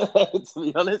 To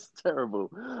be honest, terrible.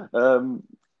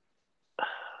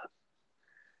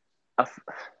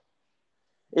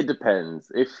 It depends.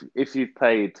 If you've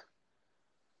played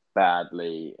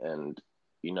badly and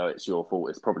you know it's your fault,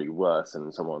 it's probably worse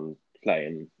than someone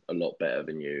playing a lot better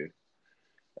than you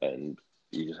and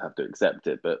you just have to accept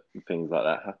it. But things like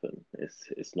that happen.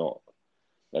 It's not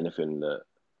anything that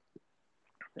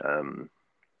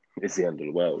it's the end of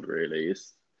the world, really.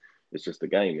 It's just a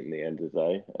game in the end of the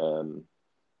day.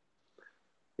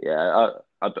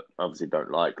 I obviously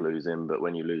don't like losing, but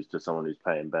when you lose to someone who's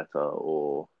playing better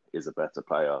or is a better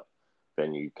player,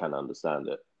 then you can understand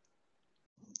it.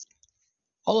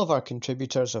 All of our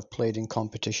contributors have played in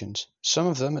competitions, some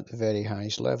of them at the very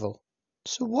highest level.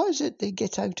 So what is it they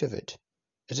get out of it?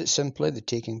 Is it simply the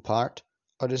taking part,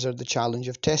 or is there the challenge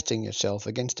of testing yourself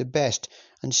against the best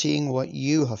and seeing what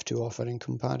you have to offer in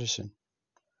comparison?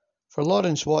 For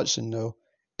Lawrence Watson, though,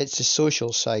 it's the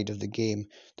social side of the game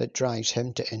that drives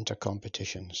him to enter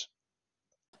competitions.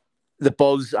 The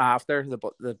buzz after,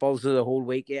 the buzz of the whole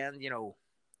weekend,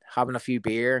 having a few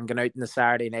beer and going out on the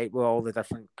Saturday night with all the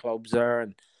different clubs there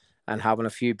and having a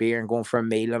few beer and going for a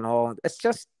meal and all. It's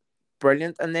just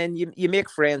brilliant. And then you make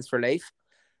friends for life.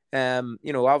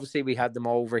 Obviously we had them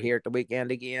over here at the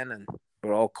weekend again, and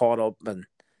we're all caught up and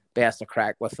best of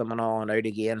crack with them and all, and out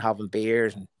again having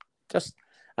beers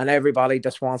and everybody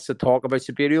just wants to talk about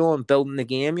Subbuteo and building the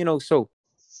game, so.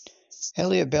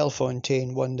 Elliot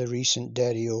Bellefontaine won the recent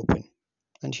Derry Open,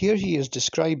 and here he is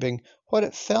describing what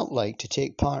it felt like to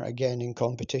take part again in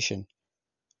competition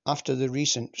after the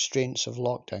recent restraints of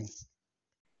lockdown.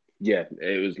 Yeah,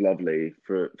 it was lovely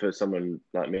for someone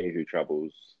like me who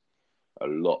travels a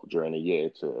lot during a year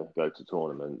to go to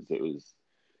tournaments. It was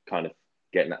kind of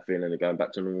getting that feeling of going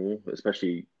back to normal,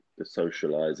 especially the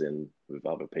socialising with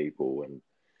other people, and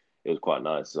it was quite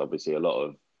nice. Obviously, a lot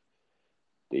of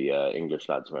the English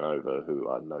lads went over who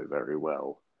I know very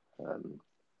well,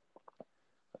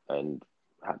 and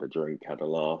had a drink, had a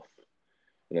laugh,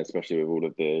 and especially with all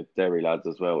of the Derry lads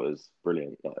as well, it was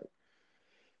brilliant.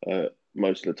 Like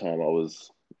most of the time, I was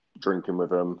drinking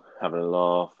with them, having a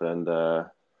laugh, and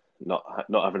not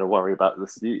having to worry about the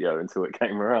studio until it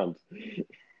came around.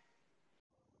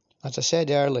 As I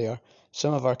said earlier,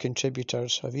 some of our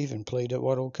contributors have even played at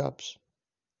World Cups.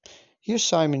 Here's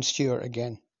Simon Stewart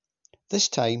again, this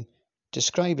time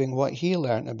describing what he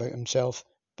learnt about himself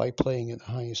by playing at the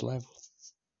highest level.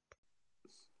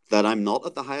 That I'm not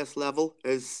at the highest level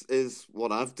is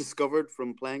what I've discovered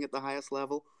from playing at the highest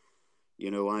level.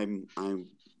 I'm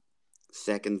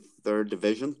second, third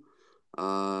division,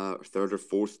 third or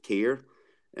fourth tier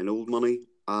in old money.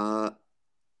 But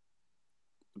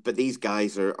these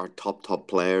guys are top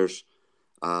players,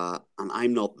 and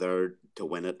I'm not there to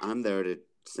win it. I'm there to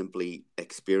simply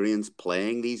experience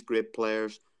playing these great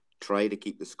players, try to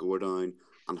keep the score down,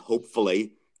 and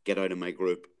hopefully get out of my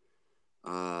group.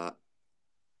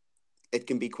 It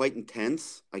can be quite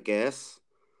intense, I guess.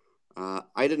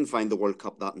 I didn't find the World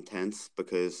Cup that intense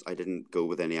because I didn't go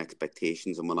with any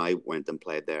expectations. And when I went and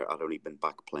played there, I'd only been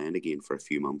back playing again for a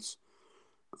few months.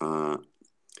 But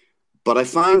I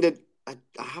find it, I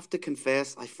have to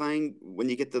confess, I find when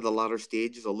you get to the latter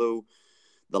stages, although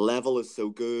the level is so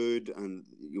good and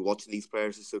you watching these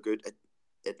players is so good,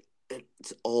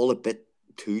 it's all a bit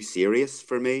too serious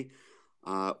for me,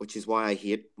 which is why I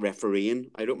hate refereeing.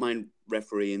 I don't mind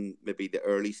refereeing maybe the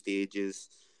early stages,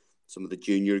 some of the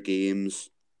junior games,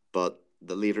 but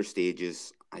the later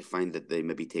stages, I find that they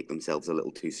maybe take themselves a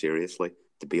little too seriously,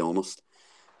 to be honest.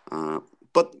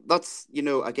 But that's,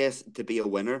 I guess to be a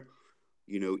winner,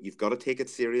 you've got to take it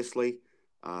seriously,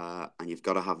 and you've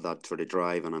got to have that sort of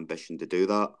drive and ambition to do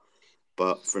that.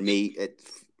 But for me,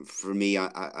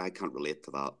 I can't relate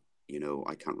to that.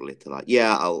 I can't relate to that.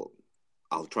 Yeah,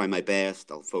 I'll try my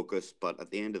best. I'll focus, but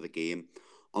at the end of the game,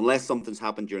 unless something's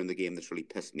happened during the game that's really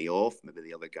pissed me off, maybe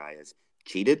the other guy has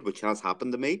cheated, which has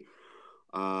happened to me,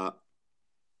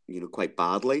 quite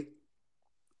badly.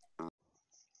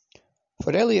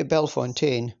 For Elliot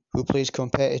Bellefontaine, who plays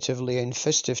competitively in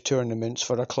festive tournaments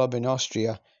for a club in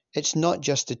Austria, it's not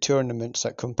just the tournaments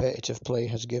that competitive play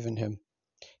has given him.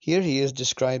 Here he is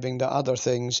describing the other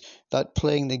things that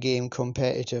playing the game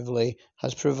competitively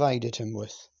has provided him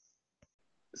with.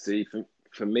 See,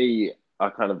 for me, I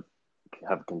kind of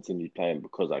have continued playing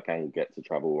because I can get to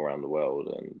travel around the world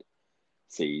and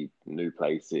see new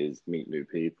places, meet new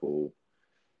people,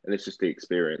 and it's just the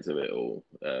experience of it all,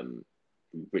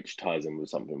 which ties in with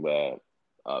something where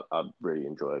I really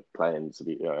enjoy playing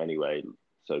Subbuteo anyway.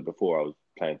 So before I was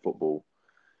playing football,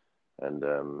 and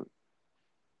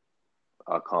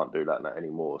I can't do that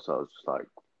anymore. So I was just like,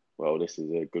 well, this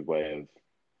is a good way of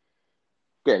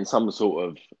getting some sort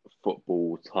of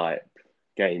football type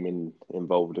game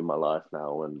involved in my life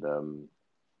now, and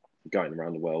going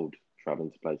around the world,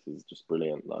 traveling to places is just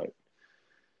brilliant. Like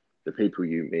the people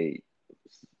you meet,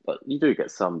 like you do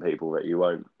get some people that you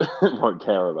won't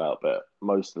care about, but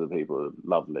most of the people are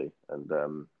lovely,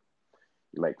 and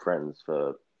You make friends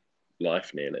for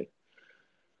life, nearly.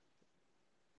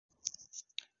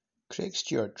 Craig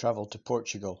Stewart travelled to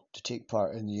Portugal to take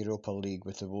part in the Europa League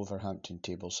with the Wolverhampton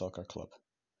Table Soccer Club.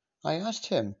 I asked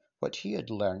him what he had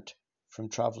learnt from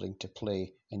travelling to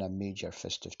play in a major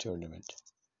festive tournament.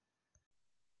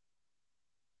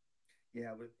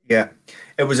 Yeah,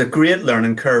 it was a great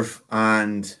learning curve,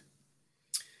 and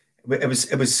it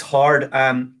was hard.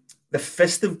 The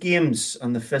festive games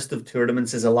and the festive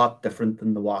tournaments is a lot different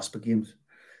than the WASPA games.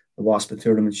 The WASPA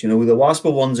tournaments, the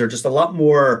WASPA ones are just a lot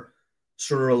more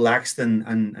sort of relaxed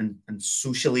and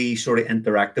socially sort of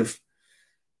interactive.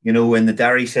 In the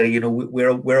Derry City, we're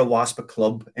a WASPA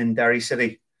club in Derry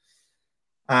City.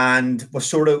 And was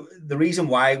sort of the reason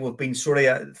why we've been sort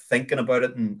of thinking about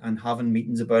it and having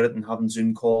meetings about it and having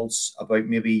Zoom calls about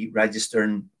maybe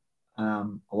registering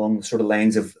along the sort of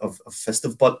lines of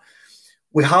festive. But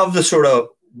we have the sort of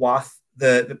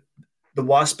the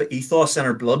WASPA ethos in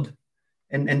our blood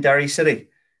in Derry City.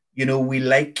 We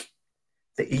like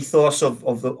the ethos of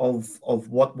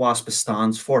what WASPA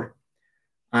stands for.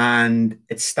 And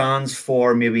it stands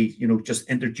for maybe, just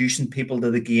introducing people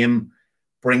to the game,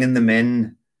 bringing them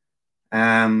in.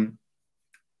 And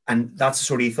that's the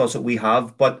sort of ethos that we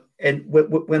have. But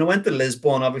when I went to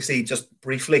Lisbon, obviously, just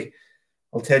briefly,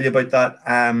 I'll tell you about that.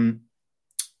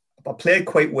 I played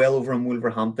quite well over in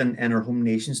Wolverhampton in our Home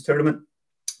Nations tournament.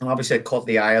 And obviously, I caught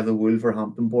the eye of the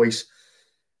Wolverhampton boys.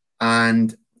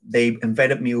 And they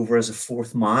invited me over as a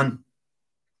fourth man.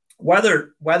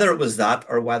 Whether it was that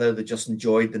or whether they just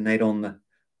enjoyed the night on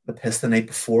the piss the night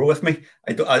before with me,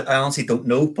 I honestly don't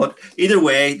know. But either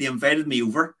way, they invited me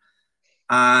over.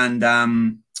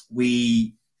 And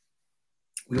we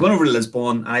went over to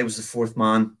Lisbon. I was the fourth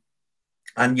man,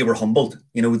 and you were humbled.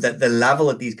 The level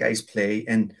that these guys play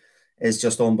in is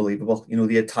just unbelievable.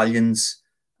 The Italians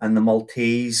and the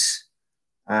Maltese,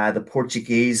 the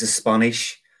Portuguese, the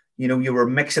Spanish. You were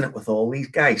mixing it with all these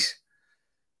guys.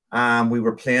 We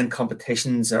were playing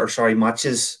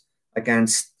matches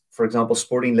against, for example,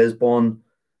 Sporting Lisbon,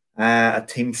 a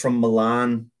team from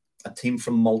Milan, a team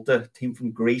from Malta, a team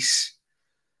from Greece.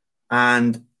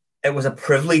 And it was a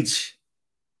privilege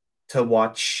to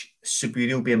watch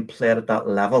Subbuteo being played at that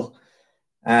level.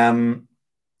 If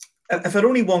I'd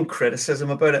only one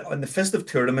criticism about it, on the festive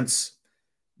tournaments,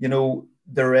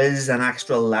 there is an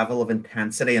extra level of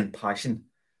intensity and passion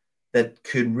that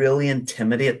could really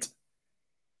intimidate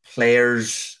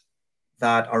players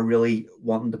that are really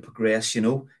wanting to progress. It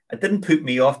didn't put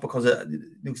me off because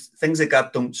things like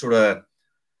that don't sort of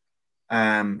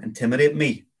intimidate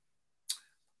me.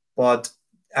 But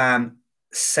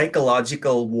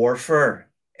psychological warfare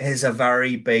is a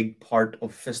very big part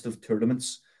of festive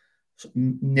tournaments. So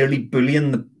nearly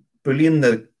bullying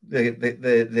the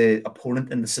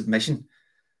opponent into submission,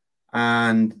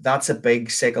 and that's a big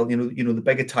cycle. The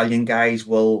big Italian guys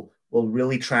will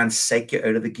really try and psych you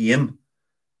out of the game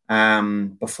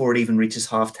before it even reaches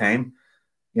half time.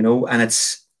 And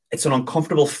it's an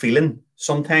uncomfortable feeling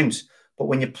sometimes. But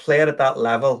when you play it at that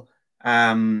level,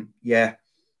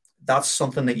 that's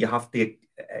something that you have to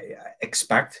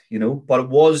expect, But it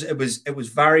was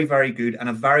very, very good and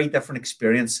a very different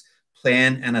experience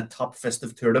playing in a top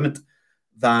festive tournament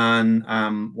than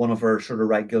one of our sort of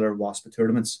regular WASPA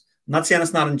tournaments. I'm not saying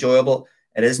it's not enjoyable.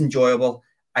 It is enjoyable.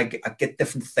 I get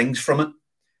different things from it.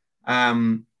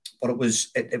 But it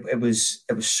was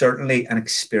certainly an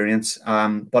experience.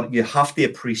 But you have to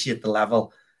appreciate the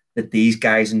level that these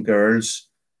guys and girls,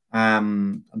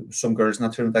 some girls in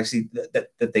that tournament actually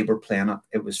that they were playing at.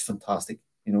 It was fantastic,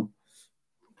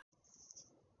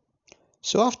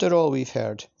 So after all we've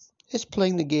heard, is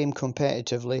playing the game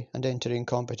competitively and entering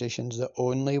competitions the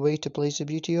only way to play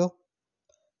Subbuteo?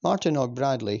 Martin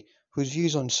O'Bradley, whose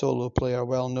views on solo play are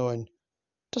well known,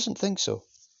 doesn't think so.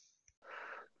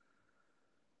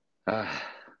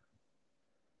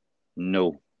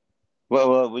 No.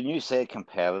 Well, when you say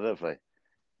competitively,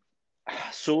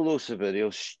 solo Subbuteo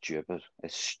is stupid.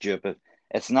 It's stupid.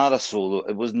 It's not a solo.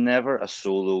 It was never a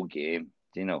solo game.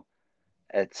 You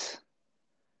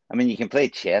can play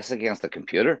chess against a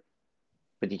computer,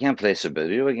 but you can't play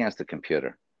Subbuteo against the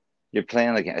computer. You're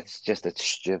playing against. It's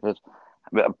stupid.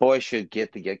 A boy should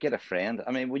get a friend.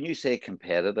 When you say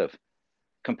competitive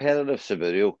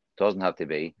Subbuteo doesn't have to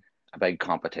be a big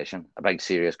competition, a big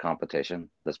serious competition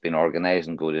that's been organised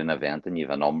and go to an event and you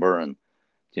have a number and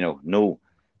no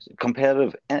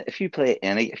competitive. If you play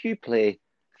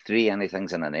three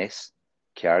anythings in an ace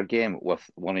card game with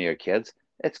one of your kids,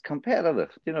 it's competitive.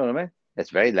 Do you know what I mean?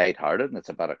 It's very light-hearted and it's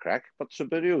a bit of crack. But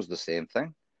Subbuteo is the same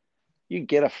thing. You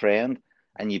get a friend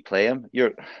and you play him.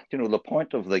 The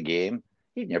point of the game,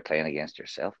 even you're playing against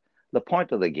yourself. The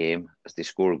point of the game is to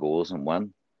score goals and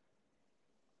win.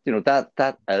 You know,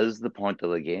 that is the point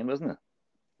of the game, isn't it?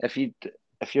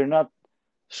 If you're not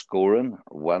scoring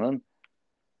or winning,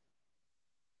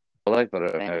 but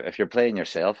if you're playing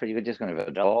yourself, you're just going to have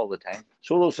a draw all the time.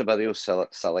 Solo Subbuteo,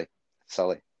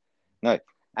 silly. Now,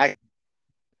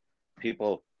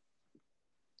 people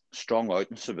strung out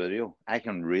in Subbuteo, I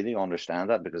can really understand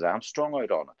that because I'm strung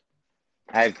out on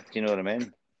it. Do you know what I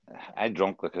mean? I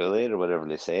drunk the Kool-Aid or whatever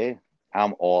they say.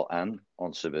 I'm all in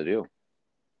on Subbuteo,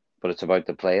 but it's about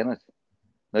the playing it.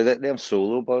 Now, them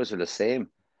solo boys are the same.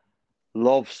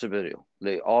 Love Subbuteo.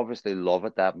 They obviously love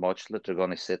it that much that they're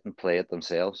going to sit and play it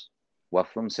themselves, with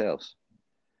themselves.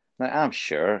 Now, I'm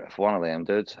sure if one of them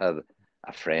dudes had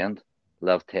a friend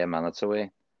lived 10 minutes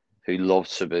away who loved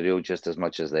Subbuteo just as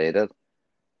much as they did,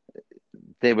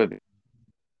 they would be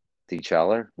with each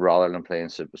other rather than playing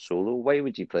solo. Why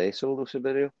would you play solo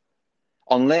Subbuteo?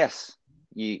 Unless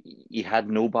you had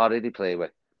nobody to play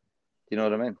with. You know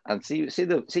what I mean? And see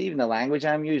even the language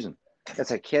I'm using.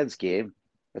 It's a kid's game.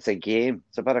 It's a game.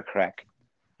 It's a bit of crack.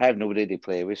 I have nobody to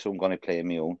play with, so I'm going to play on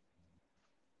my own.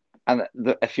 And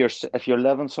if you're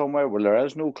living somewhere where there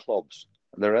is no clubs,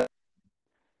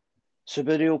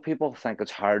 Subbuteo people think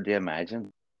it's hard to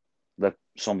imagine that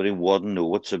somebody wouldn't know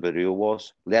what Subbuteo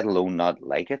was, let alone not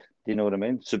like it. Do you know what I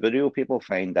mean? Subbuteo people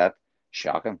find that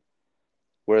shocking.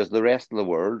 Whereas the rest of the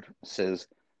world says,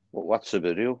 well, what's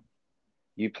Subbuteo?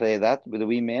 You play that with the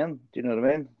wee men? Do you know what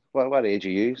I mean? What age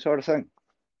are you? Sort of thing.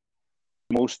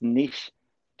 Most niche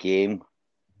game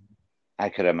I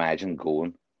could imagine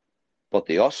going. But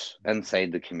us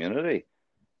inside the community,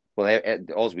 well,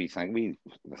 all we think,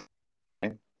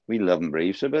 we live and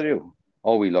breathe Subbuteo.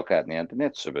 All we look at on the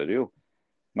internet, Subbuteo.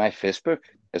 My Facebook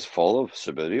is full of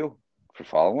Subbuteo for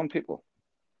following people.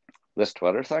 This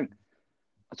Twitter thing,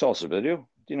 it's all Subbuteo,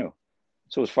 you know.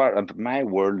 So as far as my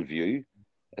worldview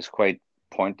is quite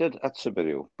pointed at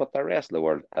Subbuteo, but the rest of the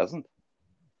world isn't.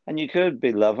 And you could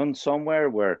be living somewhere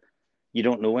where you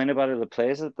don't know anybody that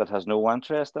plays it, that has no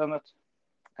interest in it,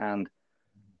 and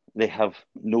they have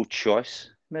no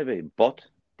choice, maybe, but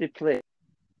they play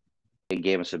a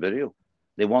game of Subbuteo.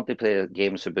 They want to play a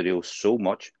game of Subbuteo so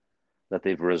much that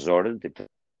they've resorted to play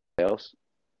else.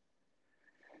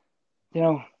 You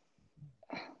know,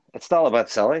 it's still a bit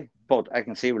silly, but I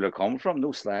can see where they're coming from.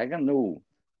 No slagging, no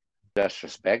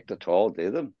disrespect at all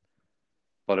to them.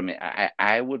 But I mean,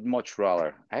 I would much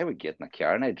rather, I would get in a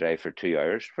car and I'd drive for 2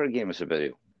 hours for a game of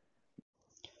Subbuteo.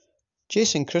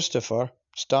 Jason Christopher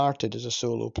started as a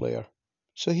solo player,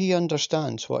 so he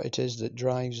understands what it is that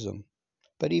drives them.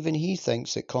 But even he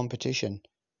thinks that competition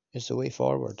is the way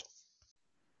forward.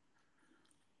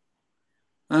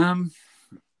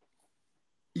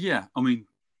 Yeah, I mean,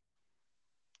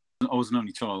 I was an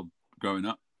only child growing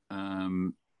up,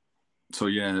 so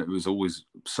yeah, it was always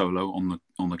solo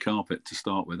on the carpet to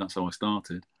start with. That's how I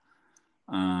started,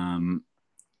 and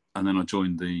then I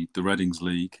joined the Readings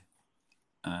League,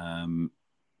 and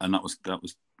that was.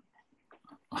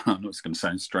 I know it's going to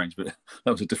sound strange, but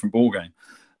that was a different ball game.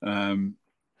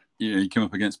 You come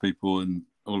up against people, and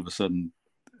all of a sudden,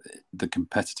 the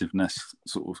competitiveness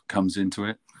sort of comes into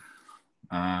it.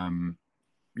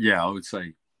 Yeah, I would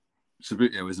say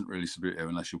Subbuteo isn't really Subbuteo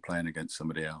unless you're playing against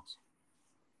somebody else.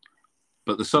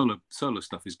 But the solo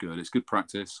stuff is good. It's good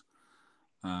practice.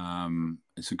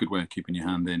 It's a good way of keeping your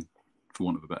hand in, for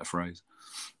want of a better phrase.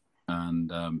 And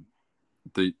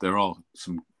there are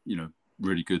some,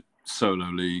 really good solo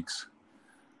leagues.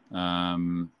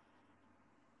 Some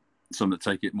that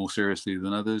take it more seriously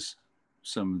than others.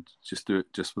 Some just do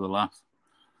it just for the laugh.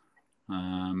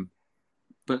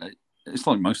 But it's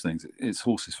like most things. It's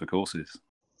horses for courses.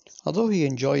 Although he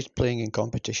enjoys playing in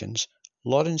competitions,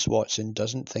 Lawrence Watson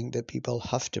doesn't think that people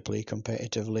have to play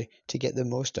competitively to get the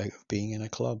most out of being in a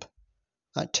club.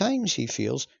 At times, he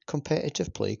feels,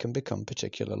 competitive play can become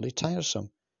particularly tiresome,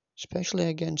 especially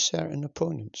against certain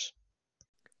opponents.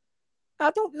 I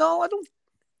don't know.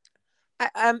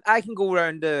 I can go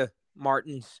around to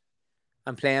Martin's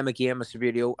and play him a game of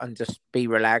Subbuteo and just be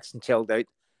relaxed and chilled out,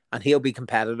 and he'll be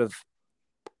competitive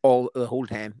the whole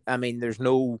time. I mean, there's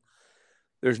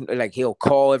like, he'll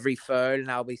call every foul,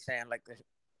 and I'll be saying like,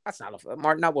 "That's not a foul,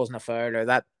 Martin. That wasn't a foul, or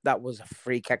that was a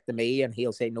free kick to me," and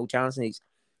he'll say no chance, and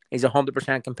he's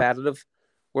 100% competitive.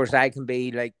 Whereas I can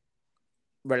be like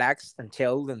relaxed and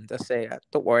chilled and just say,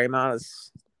 "Don't worry, man.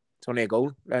 It's only a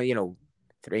goal.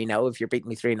 3-0. If you're beating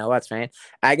me 3-0, that's fine."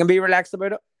 I can be relaxed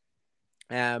about it.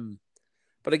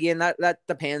 But again, that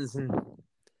depends on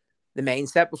the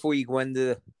mindset before you go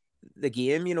into the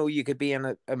game. You could be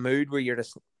in a mood where you're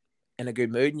just in a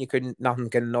good mood and nothing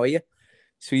can annoy you,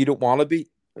 so you don't want to be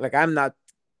like. I'm not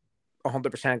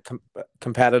 100%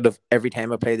 competitive every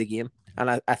time I play the game. And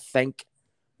I think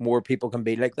more people can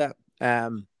be like that. I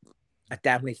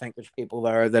definitely think there's people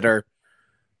there that are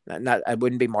not, I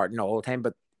wouldn't be Martin all the time,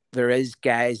 but there is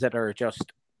guys that are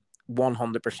just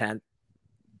 100%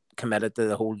 committed to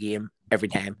the whole game every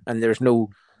time. And there's no,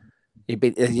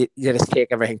 you just take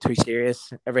everything too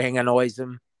serious. Everything annoys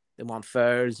them. They want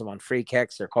fouls, they want free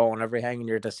kicks, they're calling everything, and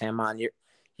you're just saying, man, you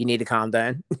need to calm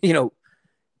down.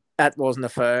 That wasn't a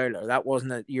foul, or that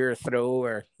wasn't your throw,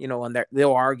 or and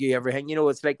they'll argue everything.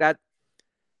 It's like that.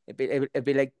 It'd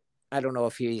be like, I don't know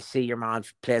if you see your man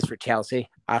plays for Chelsea,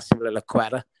 Aston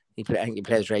Quetta. I think he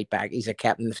plays right back. He's a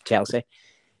captain of Chelsea.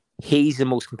 He's the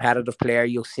most competitive player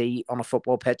you'll see on a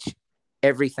football pitch.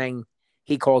 Everything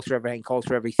he calls for everything, calls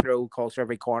for every throw, calls for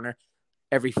every corner,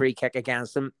 every free kick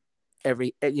against him.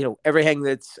 Everything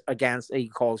that's against, he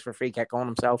calls for free kick on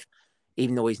himself,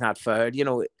 even though he's not fouled.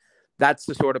 That's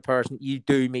the sort of person you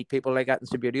do meet. People like that in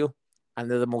Subbuteo, and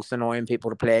they're the most annoying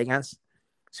people to play against.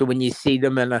 So when you see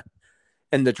them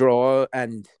in the draw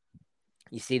and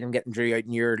you see them getting drew out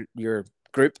in your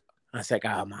group, it's like,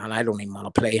 oh man, I don't even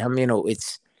want to play him.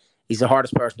 He's the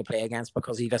hardest person to play against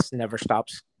because he just never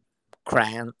stops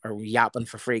crying or yapping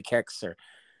for free kicks,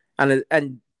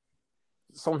 and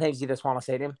sometimes you just want to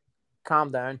say to him,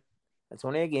 calm down. It's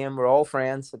only a game. We're all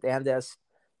friends. At the end of this,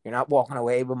 you're not walking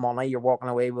away with money. You're walking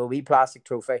away with a wee plastic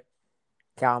trophy.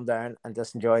 Calm down and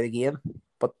just enjoy the game.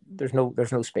 But there's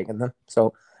no speaking to them.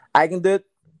 So I can do it.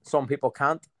 Some people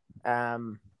can't.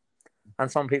 And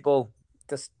some people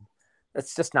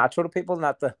it's just natural to people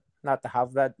not to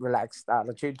have that relaxed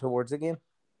attitude towards the game.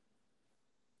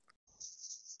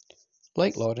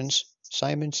 Like Lawrence,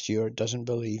 Simon Stewart doesn't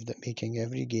believe that making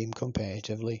every game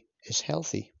competitively is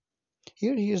healthy.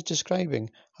 Here he is describing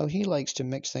how he likes to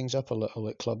mix things up a little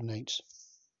at club nights.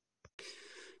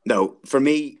 No, for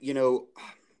me,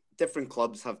 different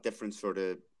clubs have different sort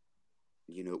of,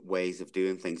 ways of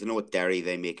doing things. At Derry,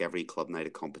 they make every club night a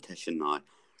competition now.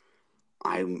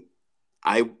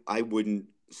 I wouldn't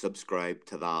subscribe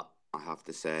to that, I have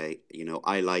to say.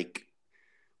 I like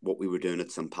what we were doing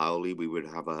at St. Pauli. We would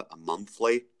have a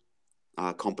monthly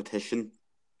competition,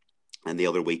 and the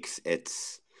other weeks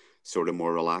it's sort of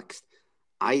more relaxed.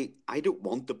 I don't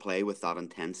want to play with that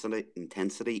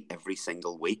intensity every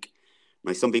single week.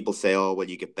 Now, some people say, oh, well,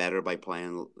 you get better by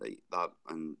playing like that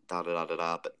and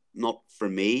da-da-da-da-da, but not for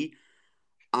me.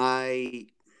 I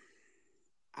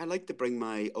like to bring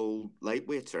my old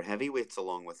lightweights or heavyweights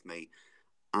along with me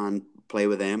and play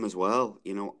with them as well.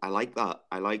 I like that.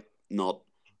 I like not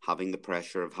having the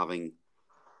pressure of having,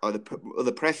 or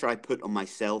the pressure I put on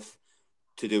myself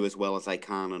to do as well as I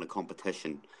can in a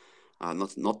competition.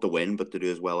 Not to win, but to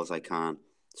do as well as I can.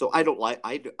 So I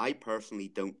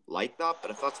personally don't like that. But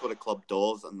if that's what a club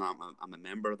does, and I'm a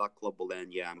member of that club, well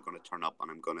then yeah, I'm going to turn up and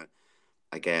I'm going to,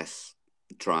 I guess,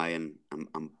 try and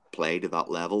play to that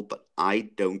level. But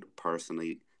I don't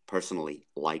personally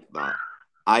like that.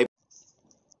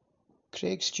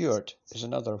 Craig Stewart is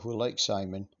another who, like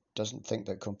Simon, doesn't think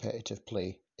that competitive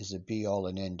play is the be-all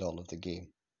and end-all of the game.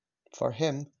 For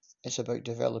him, it's about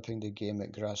developing the game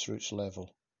at grassroots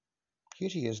level. Here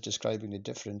he is describing the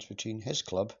difference between his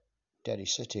club, Derry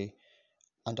City,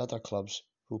 and other clubs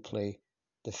who play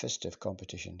the festive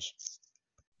competitions.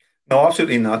 No,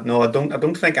 absolutely not. No, I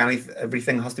don't think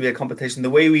everything has to be a competition. The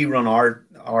way we run our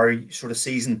sort of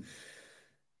season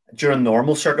during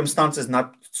normal circumstances,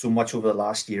 not so much over the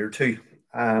last year or two,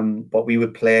 but we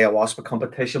would play a WASPA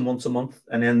competition once a month,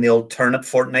 and then the alternate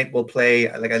fortnight we'll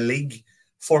play like a league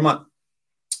format.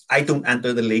 I don't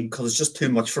enter the league because it's just too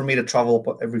much for me to travel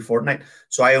up every fortnight.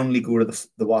 So I only go to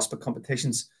the WASPA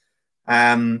competitions.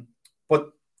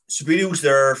 But Subbuteo's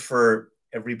there for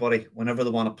everybody whenever they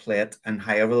want to play it and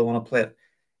however they want to play it.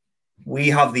 We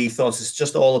have the ethos. It's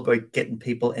just all about getting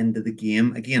people into the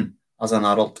game again as an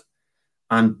adult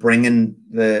and bringing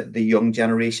the young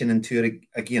generation into it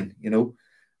again,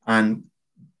 And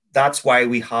that's why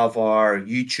we have our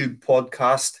YouTube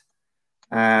podcast.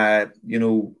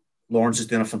 Lawrence is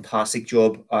doing a fantastic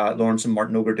job. Lawrence and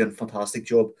Martin Ogre doing a fantastic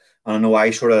job. And I know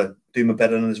I sort of do my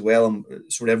bit in it as well. And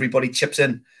sort of everybody chips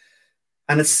in.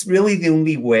 And it's really the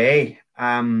only way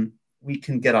we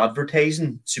can get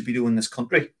advertising Subbuteo in this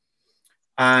country.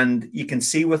 And you can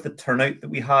see with the turnout that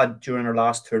we had during our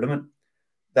last tournament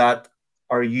that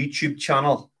our YouTube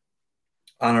channel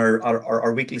and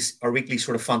our weekly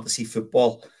sort of fantasy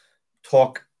football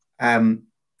talk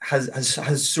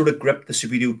has sort of gripped the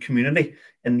Subbuteo community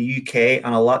in the UK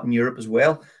and a lot in Europe as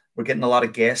well. We're getting a lot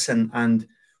of guests, and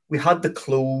we had to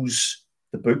close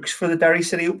the books for the Derry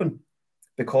City Open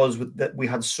because we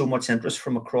had so much interest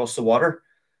from across the water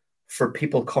for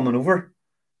people coming over.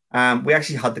 We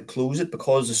actually had to close it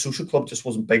because the social club just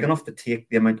wasn't big enough to take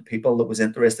the amount of people that was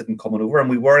interested in coming over. And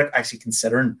we were actually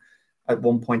considering at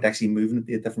one point actually moving it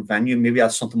to a different venue. Maybe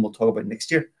that's something we'll talk about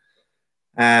next year.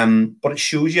 But it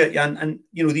shows you, and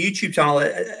you know, the YouTube channel,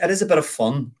 it is a bit of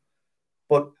fun,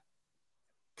 but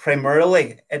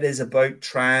primarily it is about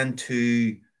trying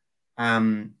to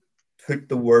put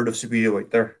the word of Subbuteo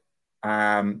out there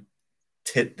to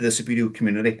the Subbuteo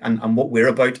community and what we're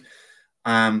about.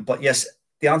 But yes,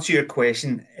 to answer your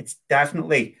question, it's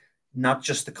definitely not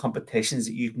just the competitions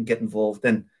that you can get involved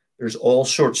in. There's all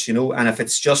sorts, you know, and if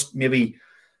it's just maybe,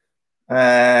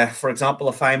 for example,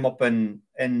 if I'm up in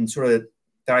sort of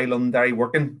Derry, Londonderry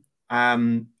working,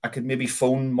 I could maybe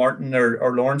phone Martin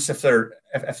or Lawrence if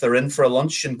they're in for a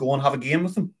lunch and go and have a game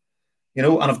with them, you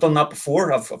know. And I've done that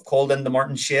before. I've called in the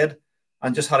Martin Shed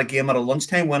and just had a game at a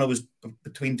lunchtime when I was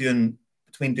between doing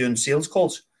sales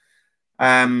calls.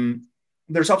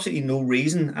 There's absolutely no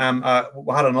reason.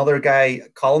 We had another guy,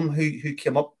 Colin, who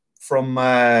came up from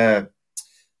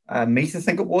Meath, I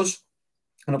think it was,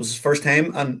 and it was his first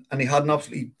time, and he had an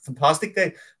absolutely fantastic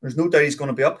day. There's no doubt he's going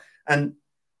to be up, and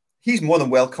he's more than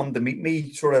welcome to meet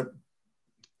me sort of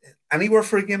anywhere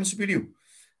for a game of Subbuteo.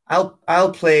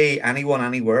 I'll play anyone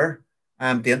anywhere.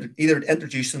 To either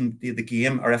introduce them to the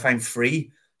game, or if I'm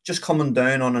free, just coming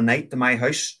down on a night to my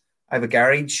house. I have a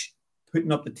garage,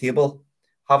 putting up the table,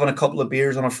 having a couple of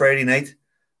beers on a Friday night,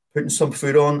 putting some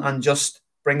food on, and just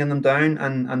bringing them down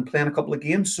and playing a couple of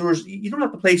games. So you don't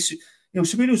have to play. You know,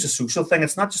 Subbuteo is a social thing.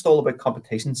 It's not just all about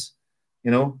competitions.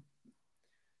 You know.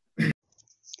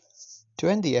 To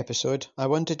end the episode, I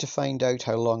wanted to find out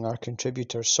how long our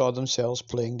contributors saw themselves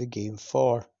playing the game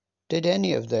for. Did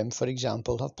any of them, for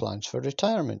example, have plans for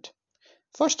retirement?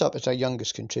 First up is our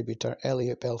youngest contributor,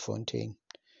 Elliot Belfontaine.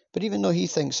 But even though he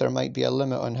thinks there might be a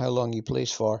limit on how long he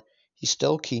plays for, he's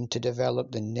still keen to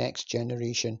develop the next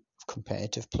generation of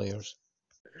competitive players.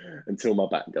 Until my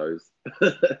back goes.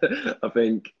 I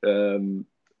think for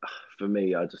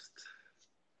me,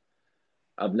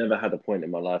 I've never had a point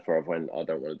in my life where I've went, I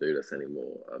don't want to do this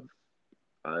anymore.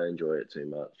 I enjoy it too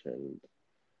much, and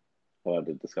I had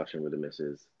a discussion with the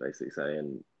missus, basically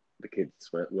saying the kids,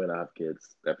 when I have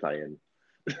kids, they're playing.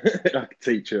 I can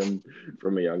teach them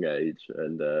from a young age,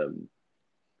 and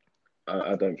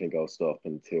I don't think I'll stop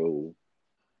until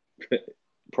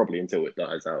probably until it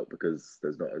dies out, because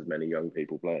there's not as many young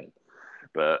people playing.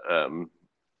 But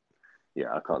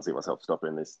yeah, I can't see myself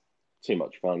stopping. There's too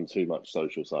much fun, too much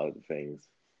social side of things.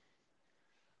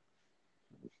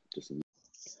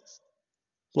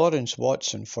 Lawrence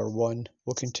Watson, for one,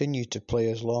 will continue to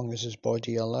play as long as his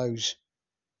body allows,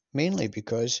 mainly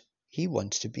because he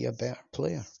wants to be a better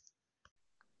player.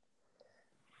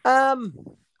 I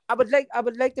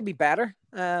would like to be better.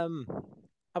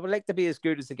 I would like to be as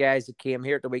good as the guys that came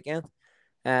here at the weekend.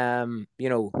 You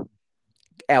know,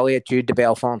 Elliot Jude de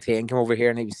Belfontaine came over here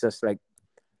and he was just like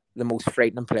the most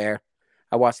frightening player.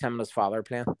 I watched him and his father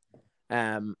playing.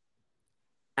 And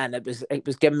it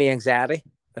was giving me anxiety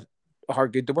at how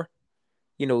good they were.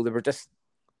 You know, they were just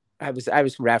I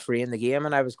was refereeing the game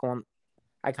and I was going,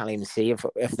 I can't even see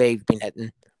if they've been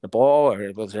hitting the ball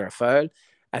or was there a foul.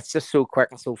 It's just so quick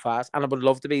and so fast. And I would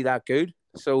love to be that good.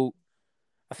 So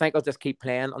I think I'll just keep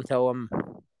playing until I'm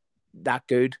that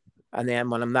good. And then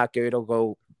when I'm that good, I'll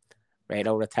go, right,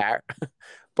 I'll retire.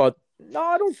 But no,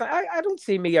 I don't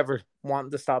see me ever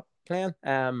wanting to stop playing.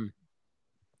 I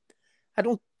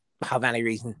don't have any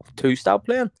reason to stop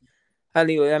playing.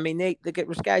 Anyway, I mean, they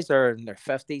get guys that are in their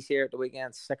 50s here at the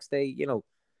weekend, 60. You know,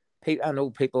 I know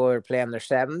people are playing their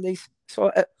 70s.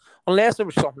 So unless there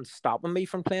was something stopping me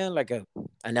from playing, like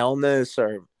an illness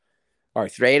or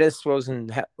arthritis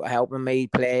wasn't helping me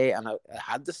play, and I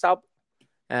had to stop,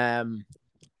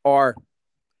 or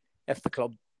if the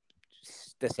club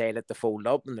decided to fold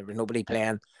up and there was nobody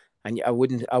playing, and I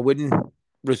wouldn't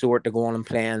resort to going and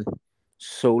playing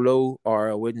solo,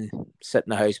 or I wouldn't sit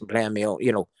in the house and play me,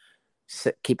 you know,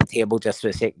 keep a table just for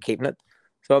the sake of keeping it.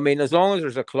 So I mean, as long as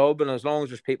there's a club and as long as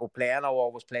there's people playing, I'll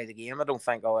always play the game. I don't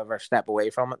think I'll ever step away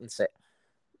from it and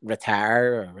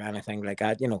retire or anything like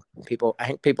that. You know, I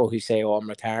think people who say, "Oh, I'm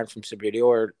retiring from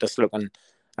Subbuteo," are just looking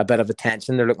a bit of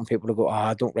attention. They're looking people to go,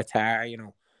 "Oh, don't retire," you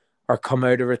know, or come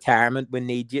out of retirement. We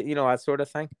need you, you know, that sort of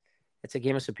thing. It's a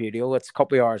game of Subbuteo. It's a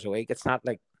couple of hours a week. It's not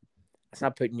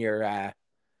putting your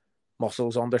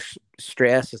muscles under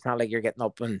stress. It's not like you're getting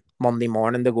up on Monday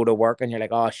morning to go to work and you're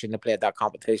like, "Oh, I shouldn't have played that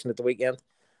competition at the weekend.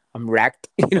 I'm wrecked."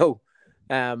 You know,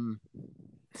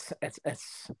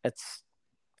 it's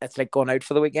like going out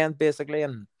for the weekend basically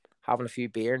and having a few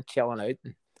beer and chilling out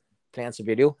and playing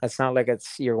Subbuteo. It's not like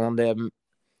you're going to a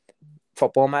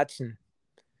football match and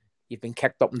you've been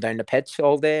kicked up and down the pitch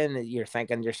all day, and you're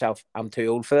thinking to yourself, "I'm too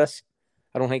old for this."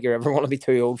 I don't think you're ever going to be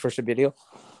too old for Subbuteo.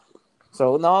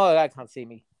 So no, I can't see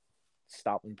me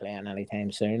stopping playing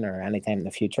anytime soon or anytime in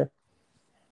the future.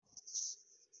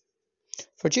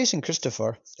 For Jason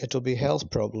Christopher, it'll be health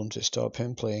problems that stop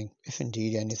him playing, if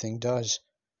indeed anything does.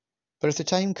 But if the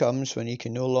time comes when he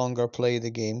can no longer play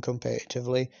the game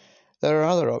competitively, there are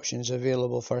other options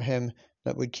available for him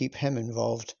that would keep him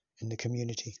involved in the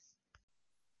community.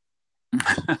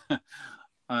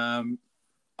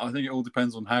 I think it all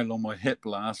depends on how long my hip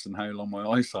lasts and how long my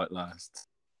eyesight lasts.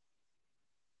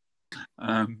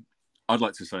 I'd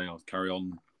like to say I'll carry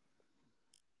on.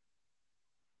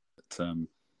 But,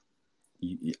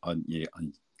 you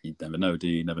never know, do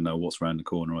you? You never know what's around the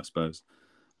corner, I suppose.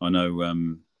 I know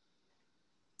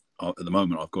at the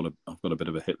moment I've got a bit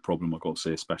of a hip problem. I've got to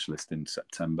see a specialist in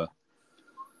September.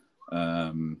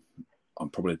 I'm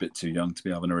probably a bit too young to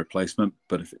be having a replacement,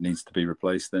 but if it needs to be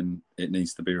replaced, then it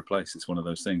needs to be replaced. It's one of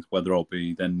those things. Whether I'll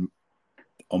be then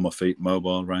on my feet,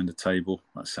 mobile, around the table,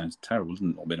 that sounds terrible,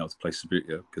 doesn't it? Not being able to play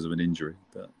Subbuteo because of an injury.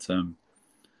 But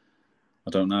I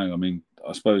don't know. I mean,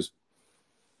 I suppose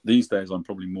these days I'm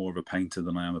probably more of a painter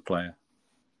than I am a player.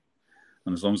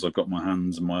 And as long as I've got my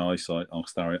hands and my eyesight, I'll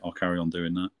carry on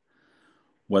doing that.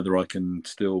 Whether I can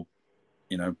still,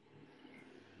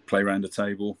 play around the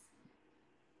table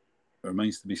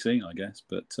remains to be seen, I guess.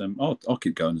 But I'll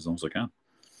keep going as long as I can.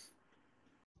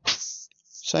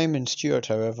 Simon Stewart,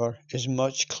 however, is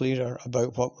much clearer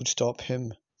about what would stop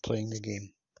him playing the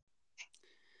game.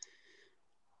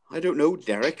 I don't know,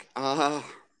 Derek. As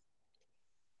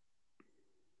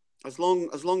long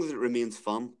as it remains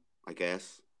fun, I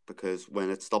guess. Because when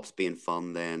it stops being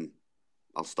fun, then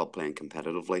I'll stop playing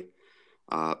competitively.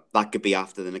 That could be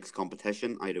after the next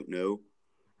competition. I don't know.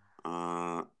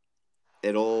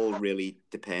 It all really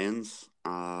depends.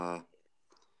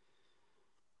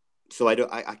 So I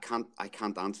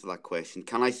can't answer that question.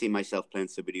 Can I see myself playing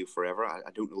Subbuteo forever?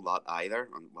 I don't know that either.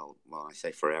 And well, I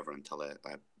say forever until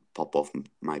I pop off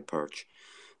my perch.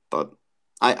 But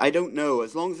I don't know.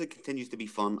 As long as it continues to be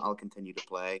fun, I'll continue to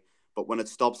play. But when it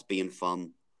stops being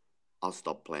fun, I'll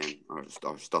stop playing or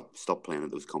stop playing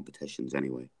at those competitions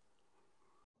anyway.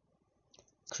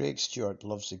 Craig Stewart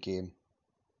loves the game.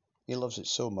 He loves it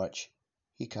so much,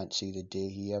 he can't see the day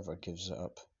he ever gives it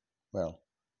up. Well,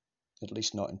 at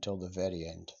least not until the very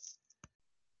end.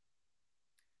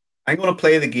 I'm going to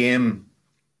play the game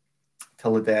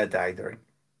till the day I die, Derek.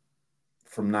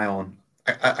 From now on.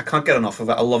 I can't get enough of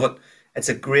it. I love it. It's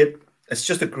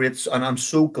just a great, and I'm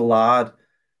so glad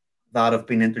that I've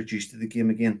been introduced to the game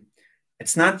again.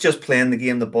 It's not just playing the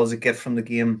game, the buzz I get from the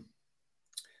game.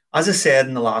 As I said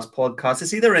in the last podcast,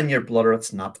 it's either in your blood or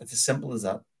it's not. It's as simple as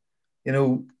that.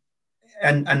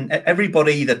 And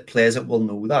everybody that plays it will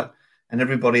know that. And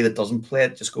everybody that doesn't play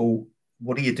it just go,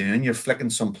 what are you doing? You're flicking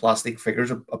some plastic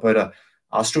figures about a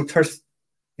AstroTurf.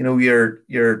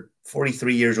 You're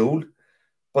 43 years old.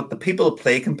 But the people that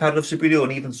play competitive Subbuteo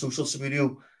and even social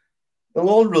Subbuteo, they'll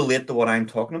all relate to what I'm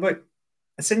talking about.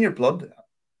 It's in your blood.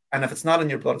 And if it's not in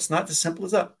your blood, it's not as simple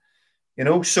as that.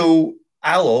 So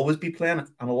I'll always be playing it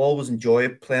and I'll always enjoy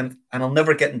playing it. And I'll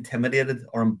never get intimidated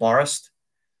or embarrassed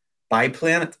by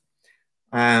playing it.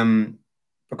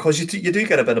 Because you do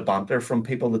get a bit of banter from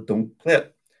people that don't play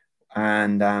it.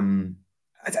 And I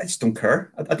just don't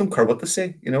care. I don't care what they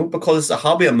say, because it's a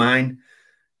hobby of mine.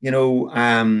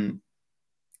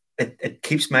 It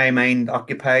keeps my mind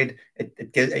occupied.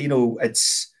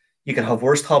 You can have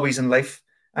worst hobbies in life.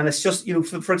 And it's just,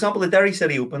 for example, the Derry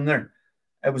City Open there,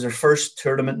 it was our first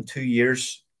tournament in 2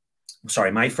 years. Sorry,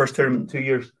 my first tournament in 2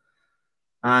 years.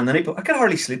 And the night, I could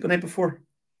hardly sleep the night before.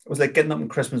 It was like getting up on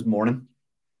Christmas morning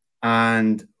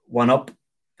and went up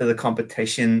to the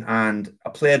competition and I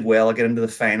played well. I get into the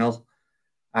final.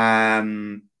 I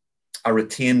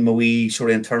retained my wee sort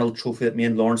of internal trophy that me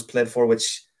and Lawrence played for,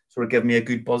 which sort of gave me a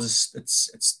good buzz.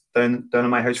 It's down in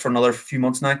my house for another few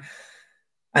months now.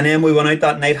 And then we went out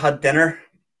that night, had dinner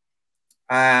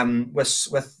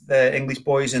with the English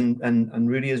boys and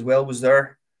Rudy as well was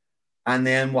there. And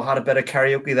then we had a bit of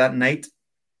karaoke that night.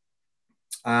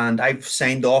 And I've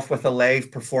signed off with a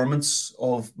live performance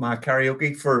of my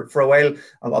karaoke for a while.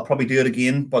 I'll probably do it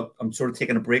again, but I'm sort of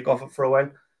taking a break off it for a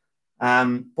while.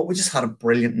 But we just had a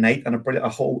brilliant night and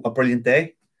a brilliant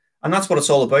day. And that's what it's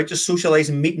all about, just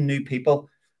socializing, meeting new people.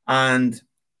 And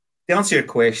to answer your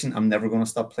question, I'm never going to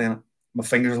stop playing it. My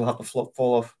fingers will have to fall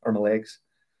off, or my legs.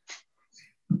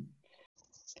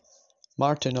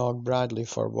 Martin Og Bradley,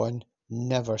 for one,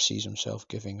 never sees himself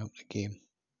giving up the game.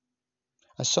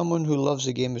 As someone who loves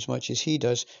the game as much as he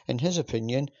does, in his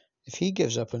opinion, if he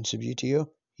gives up on Subbuteo,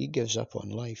 he gives up on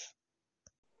life.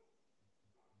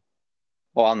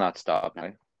 Oh, I'll not stop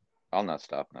now. I'll not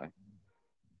stop now.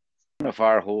 If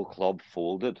our whole club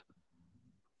folded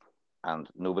and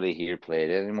nobody here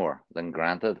played anymore, then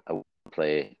granted, I wouldn't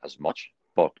play as much,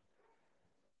 but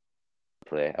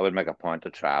I would make a point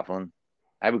of traveling.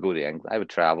 I would go to England. I would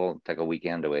travel, take a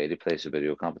weekend away to play some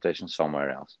video competition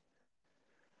somewhere else.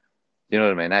 You know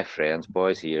what I mean? I have friends,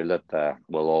 boys here that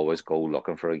will always go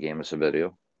looking for a game of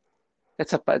Subbuteo.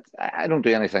 I don't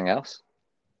do anything else.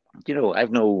 You know,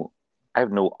 I've no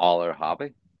other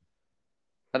hobby.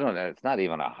 I don't know. It's not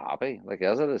even a hobby. Like,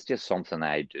 is it? It's just something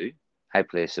I do. I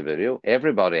play Subbuteo.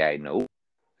 Everybody I know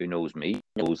who knows me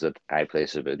knows that I play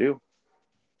Subbuteo. You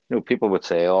know, people would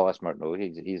say, "Oh, that's Martin. No,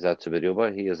 he's that Subbuteo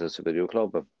boy. He is a Subbuteo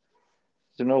club." But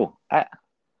you know, I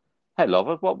love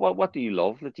it. What do you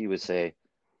love that you would say,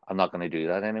 I'm not going to do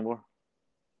that anymore?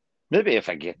 Maybe if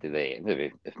I get to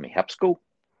maybe if my hips go,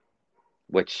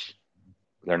 which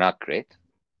they're not great,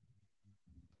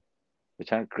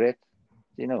 which aren't great,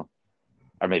 you know,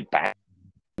 or my back.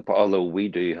 Although we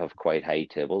do have quite high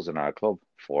tables in our club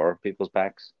for people's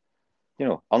backs, you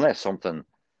know, unless something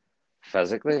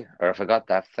physically, or if I got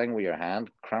that thing where your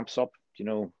hand cramps up, you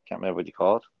know, can't remember what you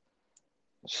call it,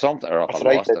 something, or if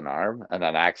I lost an arm in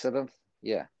an accident,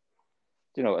 yeah.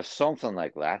 You know, if something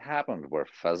like that happened where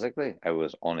physically I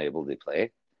was unable to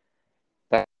play,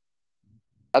 that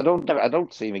I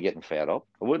don't see me getting fed up.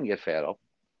 I wouldn't get fed up.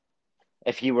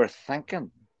 If you were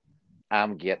thinking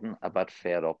I'm getting a bit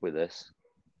fed up with this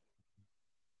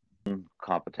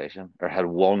competition, or had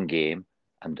one game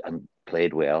and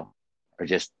played well, or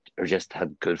just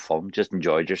had good fun, just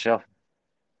enjoyed yourself.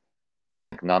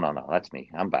 No, that's me.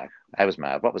 I'm back. I was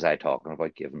mad. What was I talking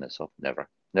about giving this up? Never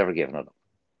giving it up.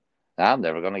 I'm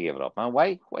never going to give it up, man.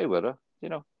 Why would I? You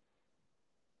know,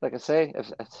 like I say,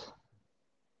 if it's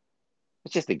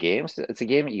just a game. It's a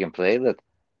game that you can play that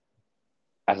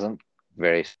isn't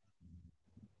very.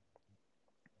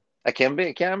 It can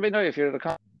be now if you're at a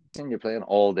competition, you're playing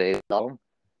all day long,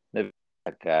 maybe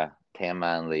like a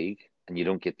 10-man league, and you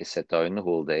don't get to sit down the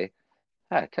whole day.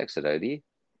 It takes it out of you.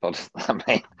 But I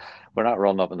mean, we're not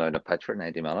running up and down the pitch for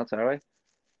 90 minutes, are we?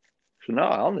 So no,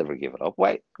 I'll never give it up.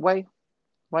 Why?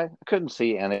 I couldn't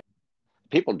see any.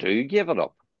 People do give it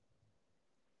up.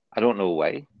 I don't know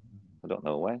why. I'll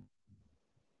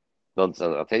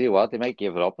tell you what, they might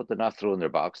give it up, but they're not throwing their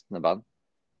box in the bin.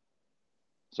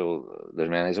 So there's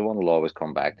many one will always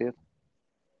come back to it.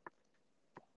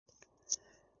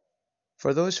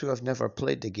 For those who have never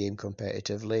played the game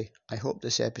competitively, I hope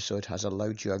this episode has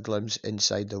allowed you a glimpse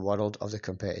inside the world of the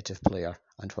competitive player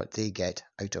and what they get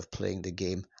out of playing the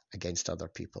game against other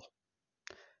people.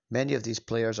 Many of these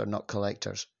players are not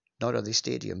collectors, nor are they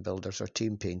stadium builders or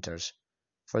team painters.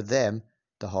 For them,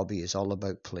 the hobby is all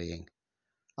about playing.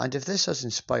 And if this has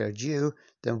inspired you,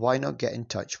 then why not get in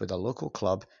touch with a local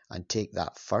club and take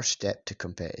that first step to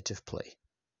competitive play?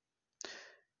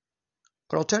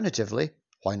 Or alternatively,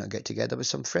 why not get together with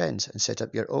some friends and set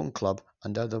up your own club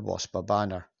under the WASPA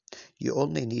banner? You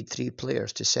only need 3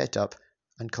 players to set up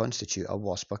and constitute a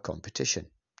WASPA competition.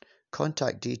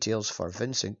 Contact details for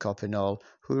Vincent Copinall,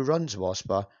 who runs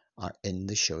WASPA, are in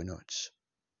the show notes.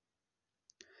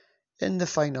 In the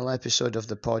final episode of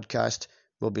the podcast,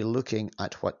 we'll be looking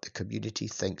at what the community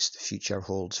thinks the future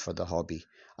holds for the hobby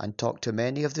and talk to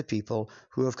many of the people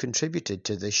who have contributed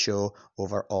to this show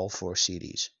over all 4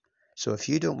 series. So if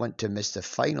you don't want to miss the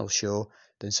final show,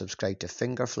 then subscribe to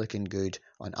Finger Flicking Good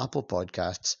on Apple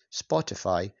Podcasts,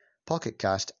 Spotify, Pocket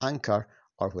Cast, Anchor,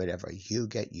 or wherever you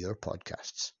get your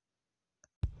podcasts.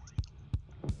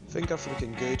 Finger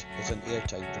Flicking Good is an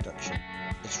Airtime production.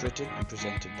 It's written and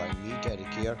presented by me,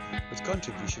 Derek Eyre, with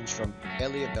contributions from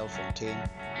Elliot Belfontaine,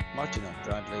 Martin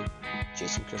Bradley,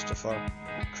 Jason Christopher,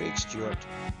 Craig Stewart,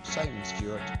 Simon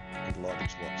Stewart, and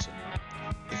Lawrence Watson.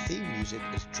 The theme music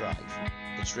is Drive.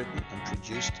 It's written and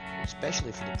produced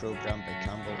especially for the programme by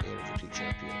Campbell Air of the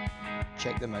Creature Appeal.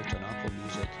 Check them out on Apple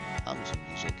Music, Amazon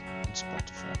Music, and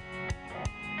Spotify.